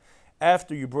mizbeach.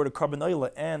 after you brought a carbon oila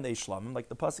and a shlamim, like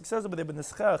the pasuk says over there,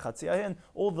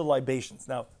 all the libations.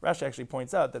 Now, Rashi actually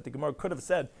points out that the Gemara could have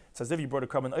said, it's as if you brought a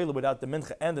carbon oila without the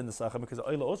mincha and the nesachim, because the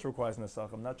oila also requires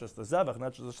nesachim, not just the zevach,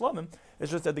 not just the shlamim.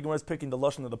 It's just that the Gemara is picking the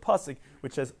lashon of the pasuk,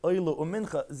 which says oila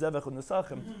umincha zevach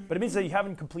u'nesachim. But it means that you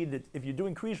haven't completed it. If you're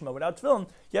doing kriyishma without tefillin,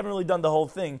 you haven't really done the whole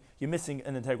thing. You're missing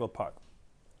an integral part.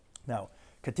 Now,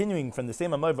 continuing from the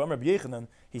same Amar of Rabbi Yechanan,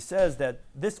 he says that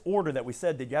this order that we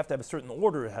said that you have to have a certain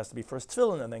order, it has to be first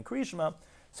tefillin and then kriyishma.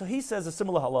 So he says a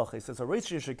similar halacha. He says, if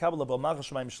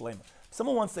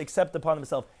someone wants to accept upon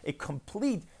himself a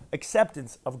complete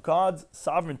acceptance of God's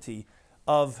sovereignty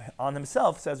on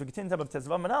himself, says we continue to have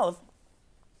Tezvav and Aleph,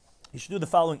 you should do the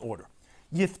following order.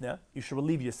 Yifna, you should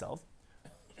relieve yourself,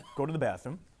 go to the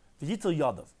bathroom. V'yitel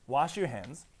yadav, wash your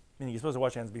hands, meaning you're supposed to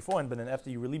wash your hands beforehand, but then after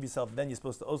you relieve yourself, then you're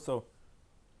supposed to also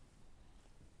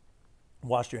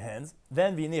wash your hands.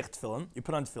 Then v'yinich tefillin, you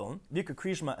put on tefillin. V'yikra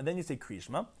kriyishma, and then you say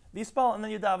kriyishma. V'yispal, and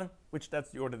then you daven, which that's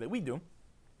the order that we do.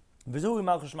 V'zuhi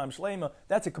malchus shemaim shleima,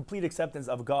 that's a complete acceptance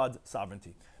of God's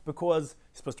sovereignty. Because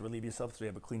you're supposed to relieve yourself so you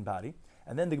have a clean body.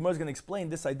 And then the Gemara is going to explain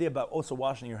this idea about also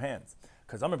washing your hands.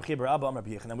 Because Amar b'chei barabba, Amar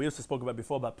b'yichin, and we also spoke about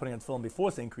before about putting on tefillin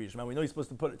before saying kriyishma. We know you're supposed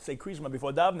to say kriyishma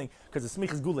before davening because the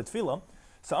smich is gula tefillah.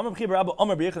 So Amar b'chei barabba,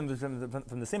 Amar b'yichin,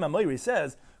 from the same Amar, he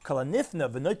says,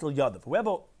 kalanifna v'noitel yadav.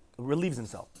 Whoever relieves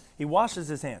himself, he washes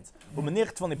his hands. He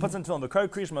puts on tefillin, v'kar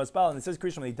kriyishma espal, and it says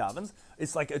kriyishma, he davens.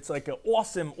 It's like an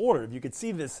awesome order. If you could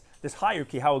see this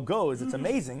hierarchy, how it goes, it's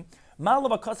amazing.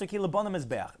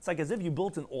 It's like as if you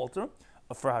built an altar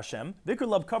for Hashem. Vikr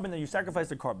love carbon, and you sacrifice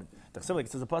the carbon. It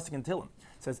says a pasuk in Tehillim.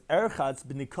 It says erchatz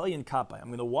b'nikayin kapai. I'm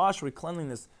going to wash with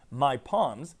cleanliness my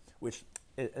palms, which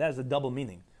it has a double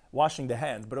meaning. Washing the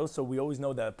hands, but also we always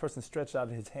know that a person stretched out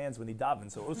his hands when he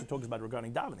davens. So it also talks about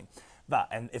regarding davening.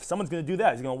 And if someone's going to do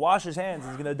that, he's going to wash his hands,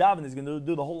 he's going to daven, he's going to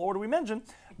do the whole order we mentioned.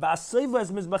 And I'm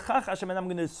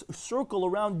going to circle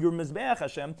around your mizbeach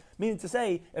Hashem, meaning to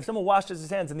say, if someone washes his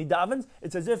hands and he davens,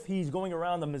 it's as if he's going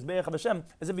around the mizbeach of Hashem,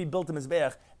 as if he built a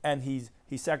mizbeach and he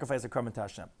sacrificed a carbon to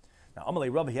Hashem. Now,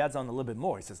 Amalei Rabbi, he adds on a little bit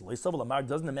more. He says,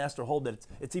 doesn't the master hold that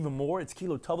it's even more? It's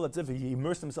kilo tavel, as if he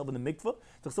immersed himself in the mikveh.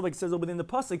 Like it says over there in the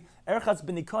pasuk, erchatz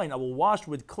b'nikayin, I will wash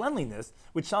with cleanliness,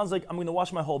 which sounds like I'm going to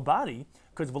wash my whole body,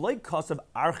 because v'lei kasav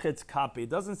archetz kapi. It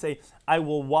doesn't say, I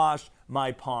will wash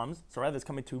my palms. So rather, it's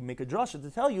coming to make a drasha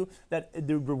to tell you that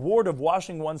the reward of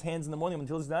washing one's hands in the morning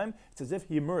until his time, it's as if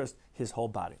he immersed his whole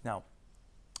body. Now,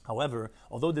 however,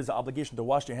 although there's an obligation to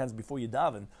wash your hands before you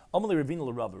daven, Amalei Ravina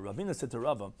l'Rava. Ravina said to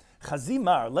Rava,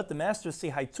 Chazimar, let the master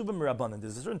say Haituvim Rabbanan.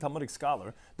 There's a certain Talmudic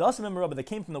scholar, the Asimim Rabba, that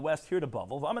came from the west here to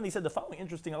Bavel. And he said the following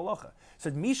interesting halacha. He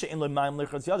said, Misha in le'mayim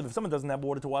lechatz yadav. If someone doesn't have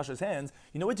water to wash his hands,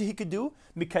 you know what he could do?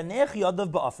 Mikanech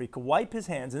yadav ba'afri. He could wipe his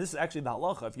hands, and this is actually the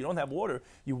halacha. If you don't have water,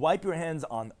 you wipe your hands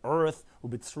on earth,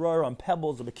 or b'tzrar, on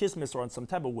pebbles, or b'kismis, or on some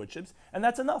type of wood chips, and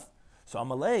that's enough. So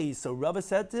Amalei, so Rava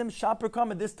said to him, Shaper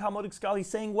Kama, this Talmudic scholar, he's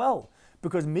saying well.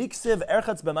 Because miksiv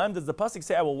erchatz b'mayim, does the pasuk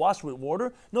say I will wash with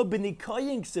water? No,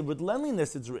 b'nikayin ksiv, with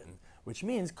cleanliness it's written. Which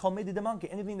means, kol medi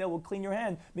demanke, anything that will clean your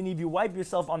hand, meaning if you wipe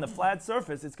yourself on the flat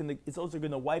surface, it's also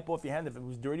going to wipe off your hand if it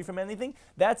was dirty from anything.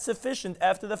 That's sufficient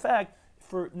after the fact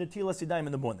for netilas yadayim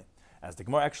in the morning. As the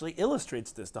Gemara actually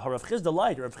illustrates this, the Harav Chizda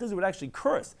light, Harav Chizda would actually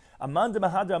curse. Amanda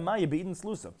mahadra maya be'idin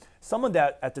slusa. Someone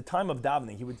that at the time of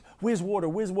davening, he would, where's water,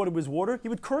 where's water, where's water? He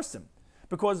would curse him.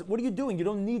 Because what are you doing? You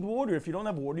don't need water. If you don't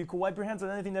have water, you can wipe your hands on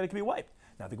anything that it can be wiped.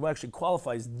 Now, the Gemara actually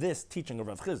qualifies this teaching of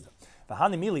Rav Chizda.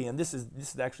 V'hanimili, and this is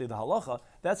actually the halacha,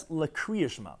 that's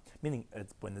l'kriyishma, meaning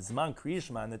it's when the zman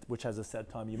kriyishma, which has a set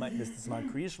time, you might miss the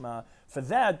zman kriyishma. For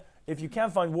that, if you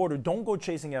can't find water, don't go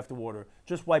chasing after water.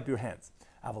 Just wipe your hands.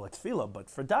 Avalat tefillah, but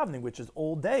for davening, which is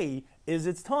all day, is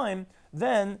its time,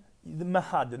 then the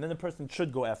mahad, and then the person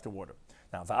should go after water.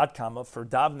 Now, va'ad kama, for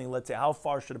davening, let's say, how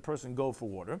far should a person go for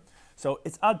water? So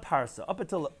it's ad parsa, up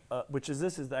until,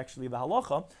 this is actually the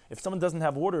halacha. If someone doesn't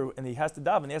have water and he has to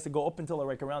daven, he has to go up until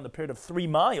like around a period of 3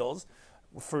 miles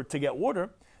to get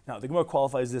water. Now, the Gemara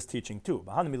qualifies this teaching too.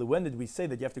 When did we say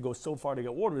that you have to go so far to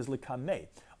get water? Is likameh.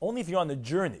 Only if you're on a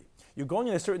journey. You're going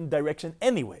in a certain direction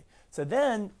anyway. So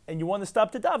then, and you want to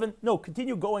stop to daven, no,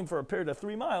 continue going for a period of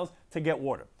 3 miles to get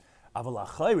water.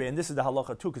 And this is the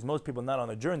halacha too, because most people are not on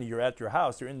a journey, you're at your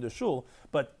house, you're in the shul,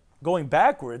 but going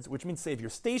backwards, which means say if you're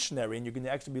stationary and you're going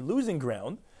to actually be losing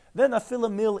ground, then a fil a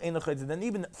mil in then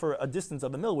even for a distance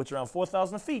of a mil, which is around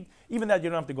 4,000 feet, even that you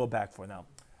don't have to go back for. Now,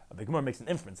 the Gemara makes an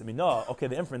inference. I mean, no, okay,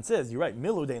 the inference is, you're right,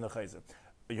 milu de but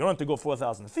you don't have to go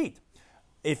 4,000 feet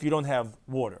if you don't have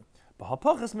water.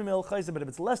 But if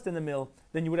it's less than a mil,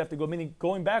 then you would have to go, meaning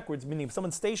going backwards, meaning if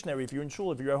someone's stationary, if you're in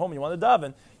shul, if you're at home, you want to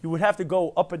daven, you would have to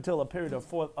go up until a period of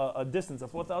a distance of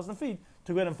 4,000 feet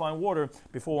to go ahead and find water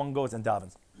before one goes and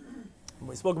davens.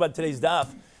 We spoke about today's daf.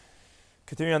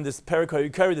 Continuing on this parak, you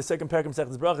carry the second parak of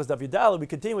Beruchas Daf Yudal. We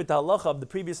continue with the halacha of the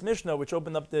previous Mishnah, which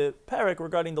opened up the parak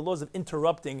regarding the laws of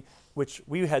interrupting, which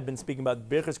we had been speaking about,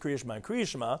 Bechas Kriya Shema and Kriya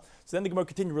Shema. So then the Gemara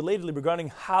continued relatedly regarding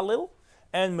Halil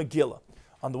and Megillah.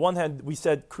 On the one hand, we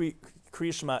said Kriya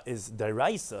Shema is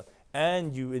deraisa,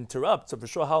 and you interrupt. So for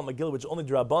sure, Halil and Megillah, which is only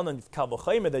Drabanan, Kal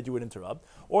V'chaymer, that you would interrupt.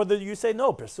 Or that you say,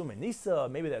 no, Persume Nisa,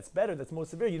 maybe that's better, that's more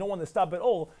severe. You don't want to stop at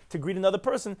all to greet another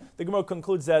person. The Gemara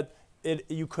concludes that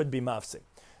you could be mafsik.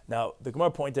 Now, the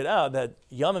Gemara pointed out that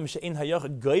Yamim she'in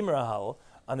hayach geimer hal,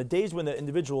 on the days when the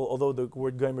individual, although the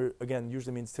word geimer again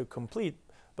usually means to complete,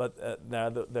 but now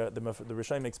the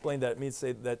Rishonim explained that it means to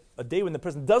say that a day when the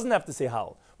person doesn't have to say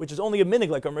hal, which is only a minig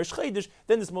like a Rosh Chodesh,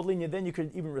 then this modlinya, then you could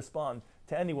even respond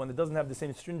to anyone that doesn't have the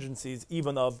same stringencies,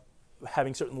 even of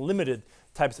having certain limited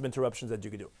types of interruptions that you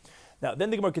could do. Now,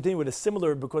 then the Gemara continued with a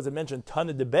similar, because it mentioned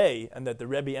Tana Debay, and that the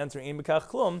Rebbe answering Ein Mekach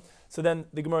Klum, so then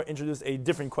the Gemara introduced a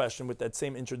different question with that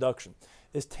same introduction.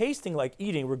 Is tasting like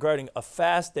eating regarding a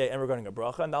fast day and regarding a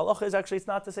bracha? And the halacha is actually, it's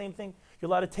not the same thing. You're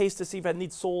allowed to taste to see if it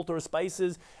needs salt or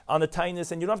spices on the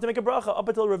tinus, and you don't have to make a bracha up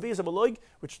until Revi'as Abaloig,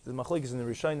 which the machlek is in the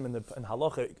Rishonim and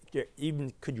halacha,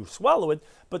 even could you swallow it,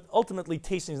 but ultimately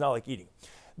tasting is not like eating.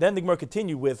 Then the Gemara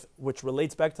continued with, which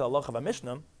relates back to the halacha of a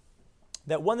Mishnah,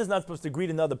 that one is not supposed to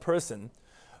greet another person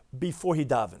before he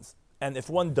davens. And if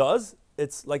one does,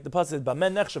 it's like the pasuk says,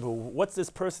 "Bamen nechshavu." What's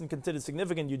this person considered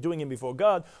significant? You're doing him before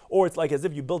God, or it's like as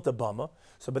if you built a bama.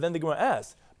 So, but then the Gemara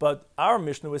asks, but our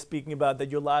Mishnah was speaking about that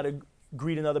you're allowed to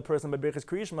greet another person by Bechas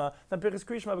Kriya Shema. Now Bechas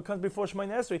Kriya Shema becomes before Shemoneh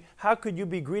Esrei. How could you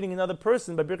be greeting another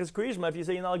person by Bechas Kriya Shema if you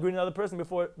say you're not greeting another person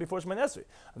before Shemoneh Esrei?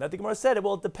 And that the Gemara said,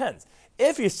 well, it depends.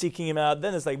 If you're seeking him out,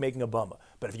 then it's like making a bama.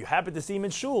 But if you happen to see him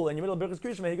in shul and you're in the middle of Bechas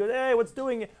Kriya Shema, he goes, hey, what's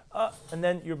doing? And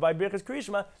then you're by Bechas Kriya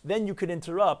Shema, then you could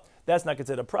interrupt. That's not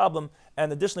considered a problem.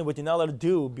 And additionally, what you're not allowed to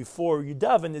do before you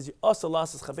daven is you also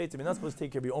lasas chavetim. You're not supposed to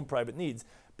take care of your own private needs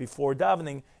before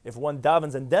davening. If one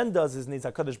davens and then does his needs,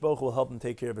 HaKadosh Baruch Hu will help him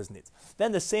take care of his needs.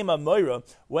 Then the same Amoira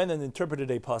went and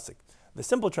interpreted a pasuk. The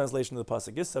simple translation of the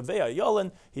pasuk is Savea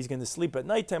Yolan. He's going to sleep at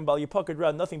nighttime. Bal Yipakad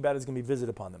Ra. Nothing bad is going to be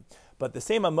visited upon him. But the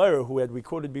same Amoira who had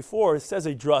recorded before says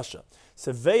a drasha.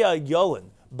 Savea Yolan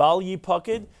Bal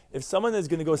Yipakad. If someone is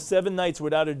going to go 7 nights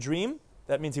without a dream,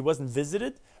 that means he wasn't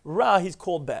visited. Ra, he's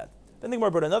called bad. Then the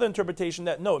Gemara brought another interpretation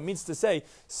that no, it means to say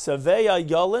Saveya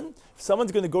Yalin. If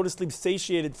someone's going to go to sleep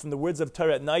satiated from the words of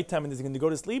Torah at nighttime and is going to go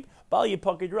to sleep, Bal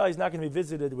Yipakad Ra, he's not going to be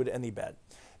visited with any bad.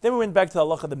 Then we went back to the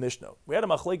halacha of the Mishnah. We had a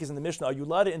machlekes in the Mishnah. Are you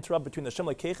allowed to interrupt between Hashem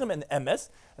Lekechem and Emes?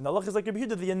 And the halacha is like Rabbi Yehuda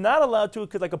that you're not allowed to,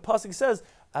 because like a pasuk says,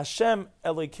 Hashem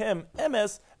Elokim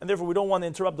Emes, and therefore we don't want to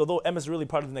interrupt. Although Emes is really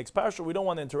part of the next parasha, we don't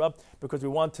want to interrupt because we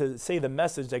want to say the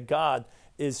message that God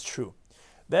is true.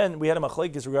 Then we had a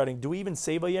machlekes regarding, do we even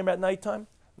say Vayem at nighttime?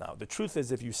 Now, the truth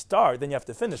is, if you start, then you have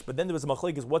to finish. But then there was a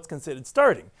machlekes, what's considered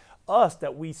starting? Us,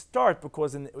 that we start,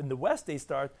 because in the West they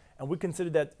start, and we consider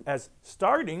that as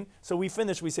starting, so we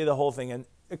finish, we say the whole thing. And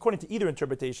according to either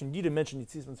interpretation, you didn't mention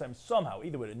Yitzis Mitzrayim somehow,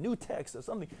 either with a new text or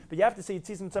something, but you have to say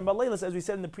Yitzis Mitzrayim B'Leilas, as we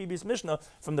said in the previous Mishnah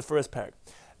from the first parak.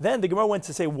 Then the Gemara went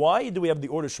to say, why do we have the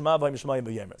order Shema V'Hayim Shemaim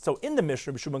V'Yemer? So in the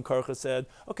Mishnah, B'Shuban Karcha said,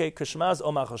 okay, Kashma is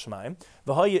Omach HaShemaim,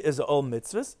 V'Haya is all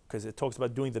mitzvahs, because it talks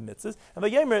about doing the mitzvahs, and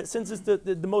V'Yemer, since it's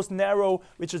the most narrow,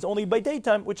 which is only by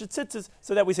daytime, which is tzitzis,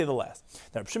 so that we say the last.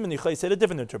 Now, Shimon Yochai said a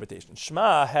different interpretation.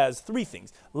 Shema has 3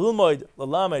 things. L'moid,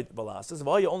 L'lamed, V'Lasas.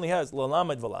 V'Haya only has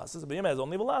L'lamed, V'Lasas. V'Yemer has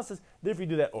only V'Lasas. Therefore, you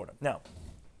do that order. Now,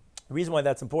 the reason why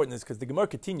that's important is because the Gemara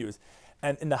continues,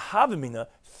 and in the Havamina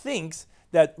thinks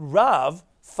that Rav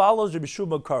follows Rabbi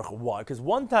Shloimy Schwartzberg. Why? Because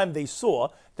one time they saw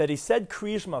that he said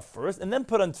Kriya Shema first and then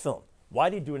put on Tefillin. Why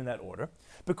did he do it in that order?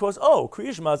 Because,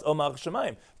 Kriya Shema is Omach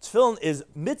Shemaim. Tefillin is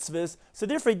mitzvahs, so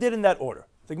therefore he did it in that order.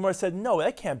 The Gemara said, no,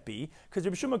 that can't be, because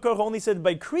Rabbi Shloimy Schwartzberg only said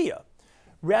by Kriya.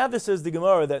 Rather says the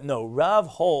Gemara that no, Rav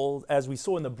holds, as we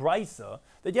saw in the Brisa,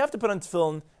 that you have to put on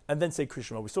Tefillin and then say Kriya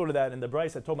Shema. We saw that in the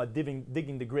Brisa talking about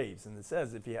digging the graves. And it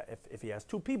says if he has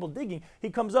 2 people digging, he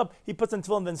comes up, he puts on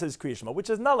Tefillin and then says Kriya Shema, which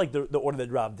is not like the order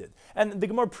that Rav did. And the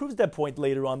Gemara proves that point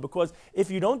later on, because if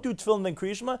you don't do Tefillin and then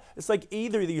Kriya Shema, it's like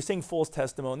either you're saying false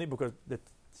testimony, because the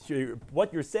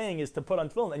what you're saying is to put on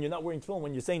tefillin, and you're not wearing tefillin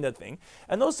when you're saying that thing.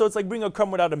 And also, it's like bringing a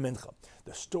crumb without a mincha.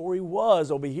 The story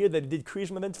was over here that he did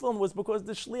krishma then tefillin was because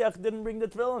the shliach didn't bring the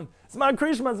tefillin. Zman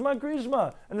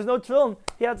krishma, and there's no tefillin.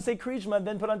 He had to say krishma and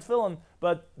then put on tefillin.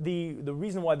 But the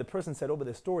reason why the person said over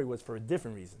the story was for a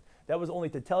different reason. That was only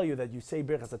to tell you that you say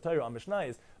Beruchas Daf on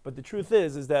Mishnayos. But the truth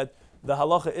is that the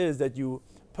halacha is that you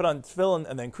put on tefillin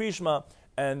and then krishma,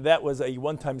 and that was a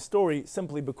one-time story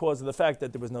simply because of the fact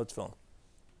that there was no tefillin.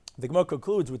 The Gemara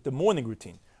concludes with the morning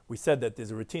routine. We said that there's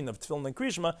a routine of tefillin and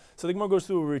krishma, so the Gemara goes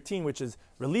through a routine which is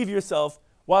relieve yourself,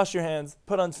 wash your hands,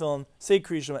 put on tefillin, say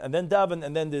krishma, and then daven,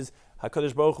 and then there's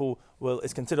HaKadosh Baruch Hu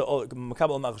is considered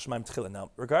makabel malchus shemaim tchila.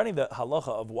 Now, regarding the halacha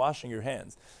of washing your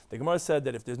hands, the Gemara said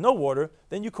that if there's no water,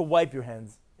 then you could wipe your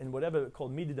hands in whatever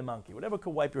called midi de monkey, whatever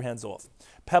could wipe your hands off,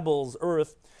 pebbles,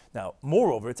 earth. Now,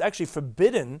 moreover, it's actually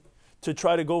forbidden to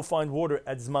try to go find water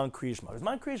at Zman Krishma.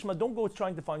 Zman Krishma, don't go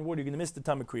trying to find water, you're going to miss the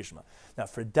time of Krishma. Now,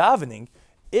 for davening,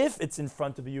 if it's in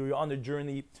front of you, you're on a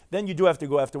journey, then you do have to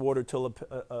go after water till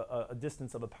a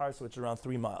distance of a parsa, which is around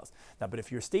 3 miles. Now, but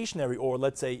if you're stationary, or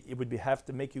let's say it would have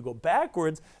to make you go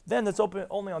backwards, then it's open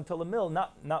only until a mil,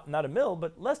 not a mil,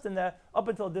 but less than that, up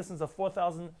until a distance of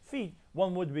 4,000 feet,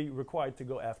 one would be required to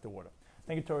go after water.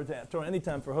 Thank you, Torah,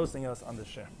 anytime for hosting us on this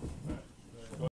share.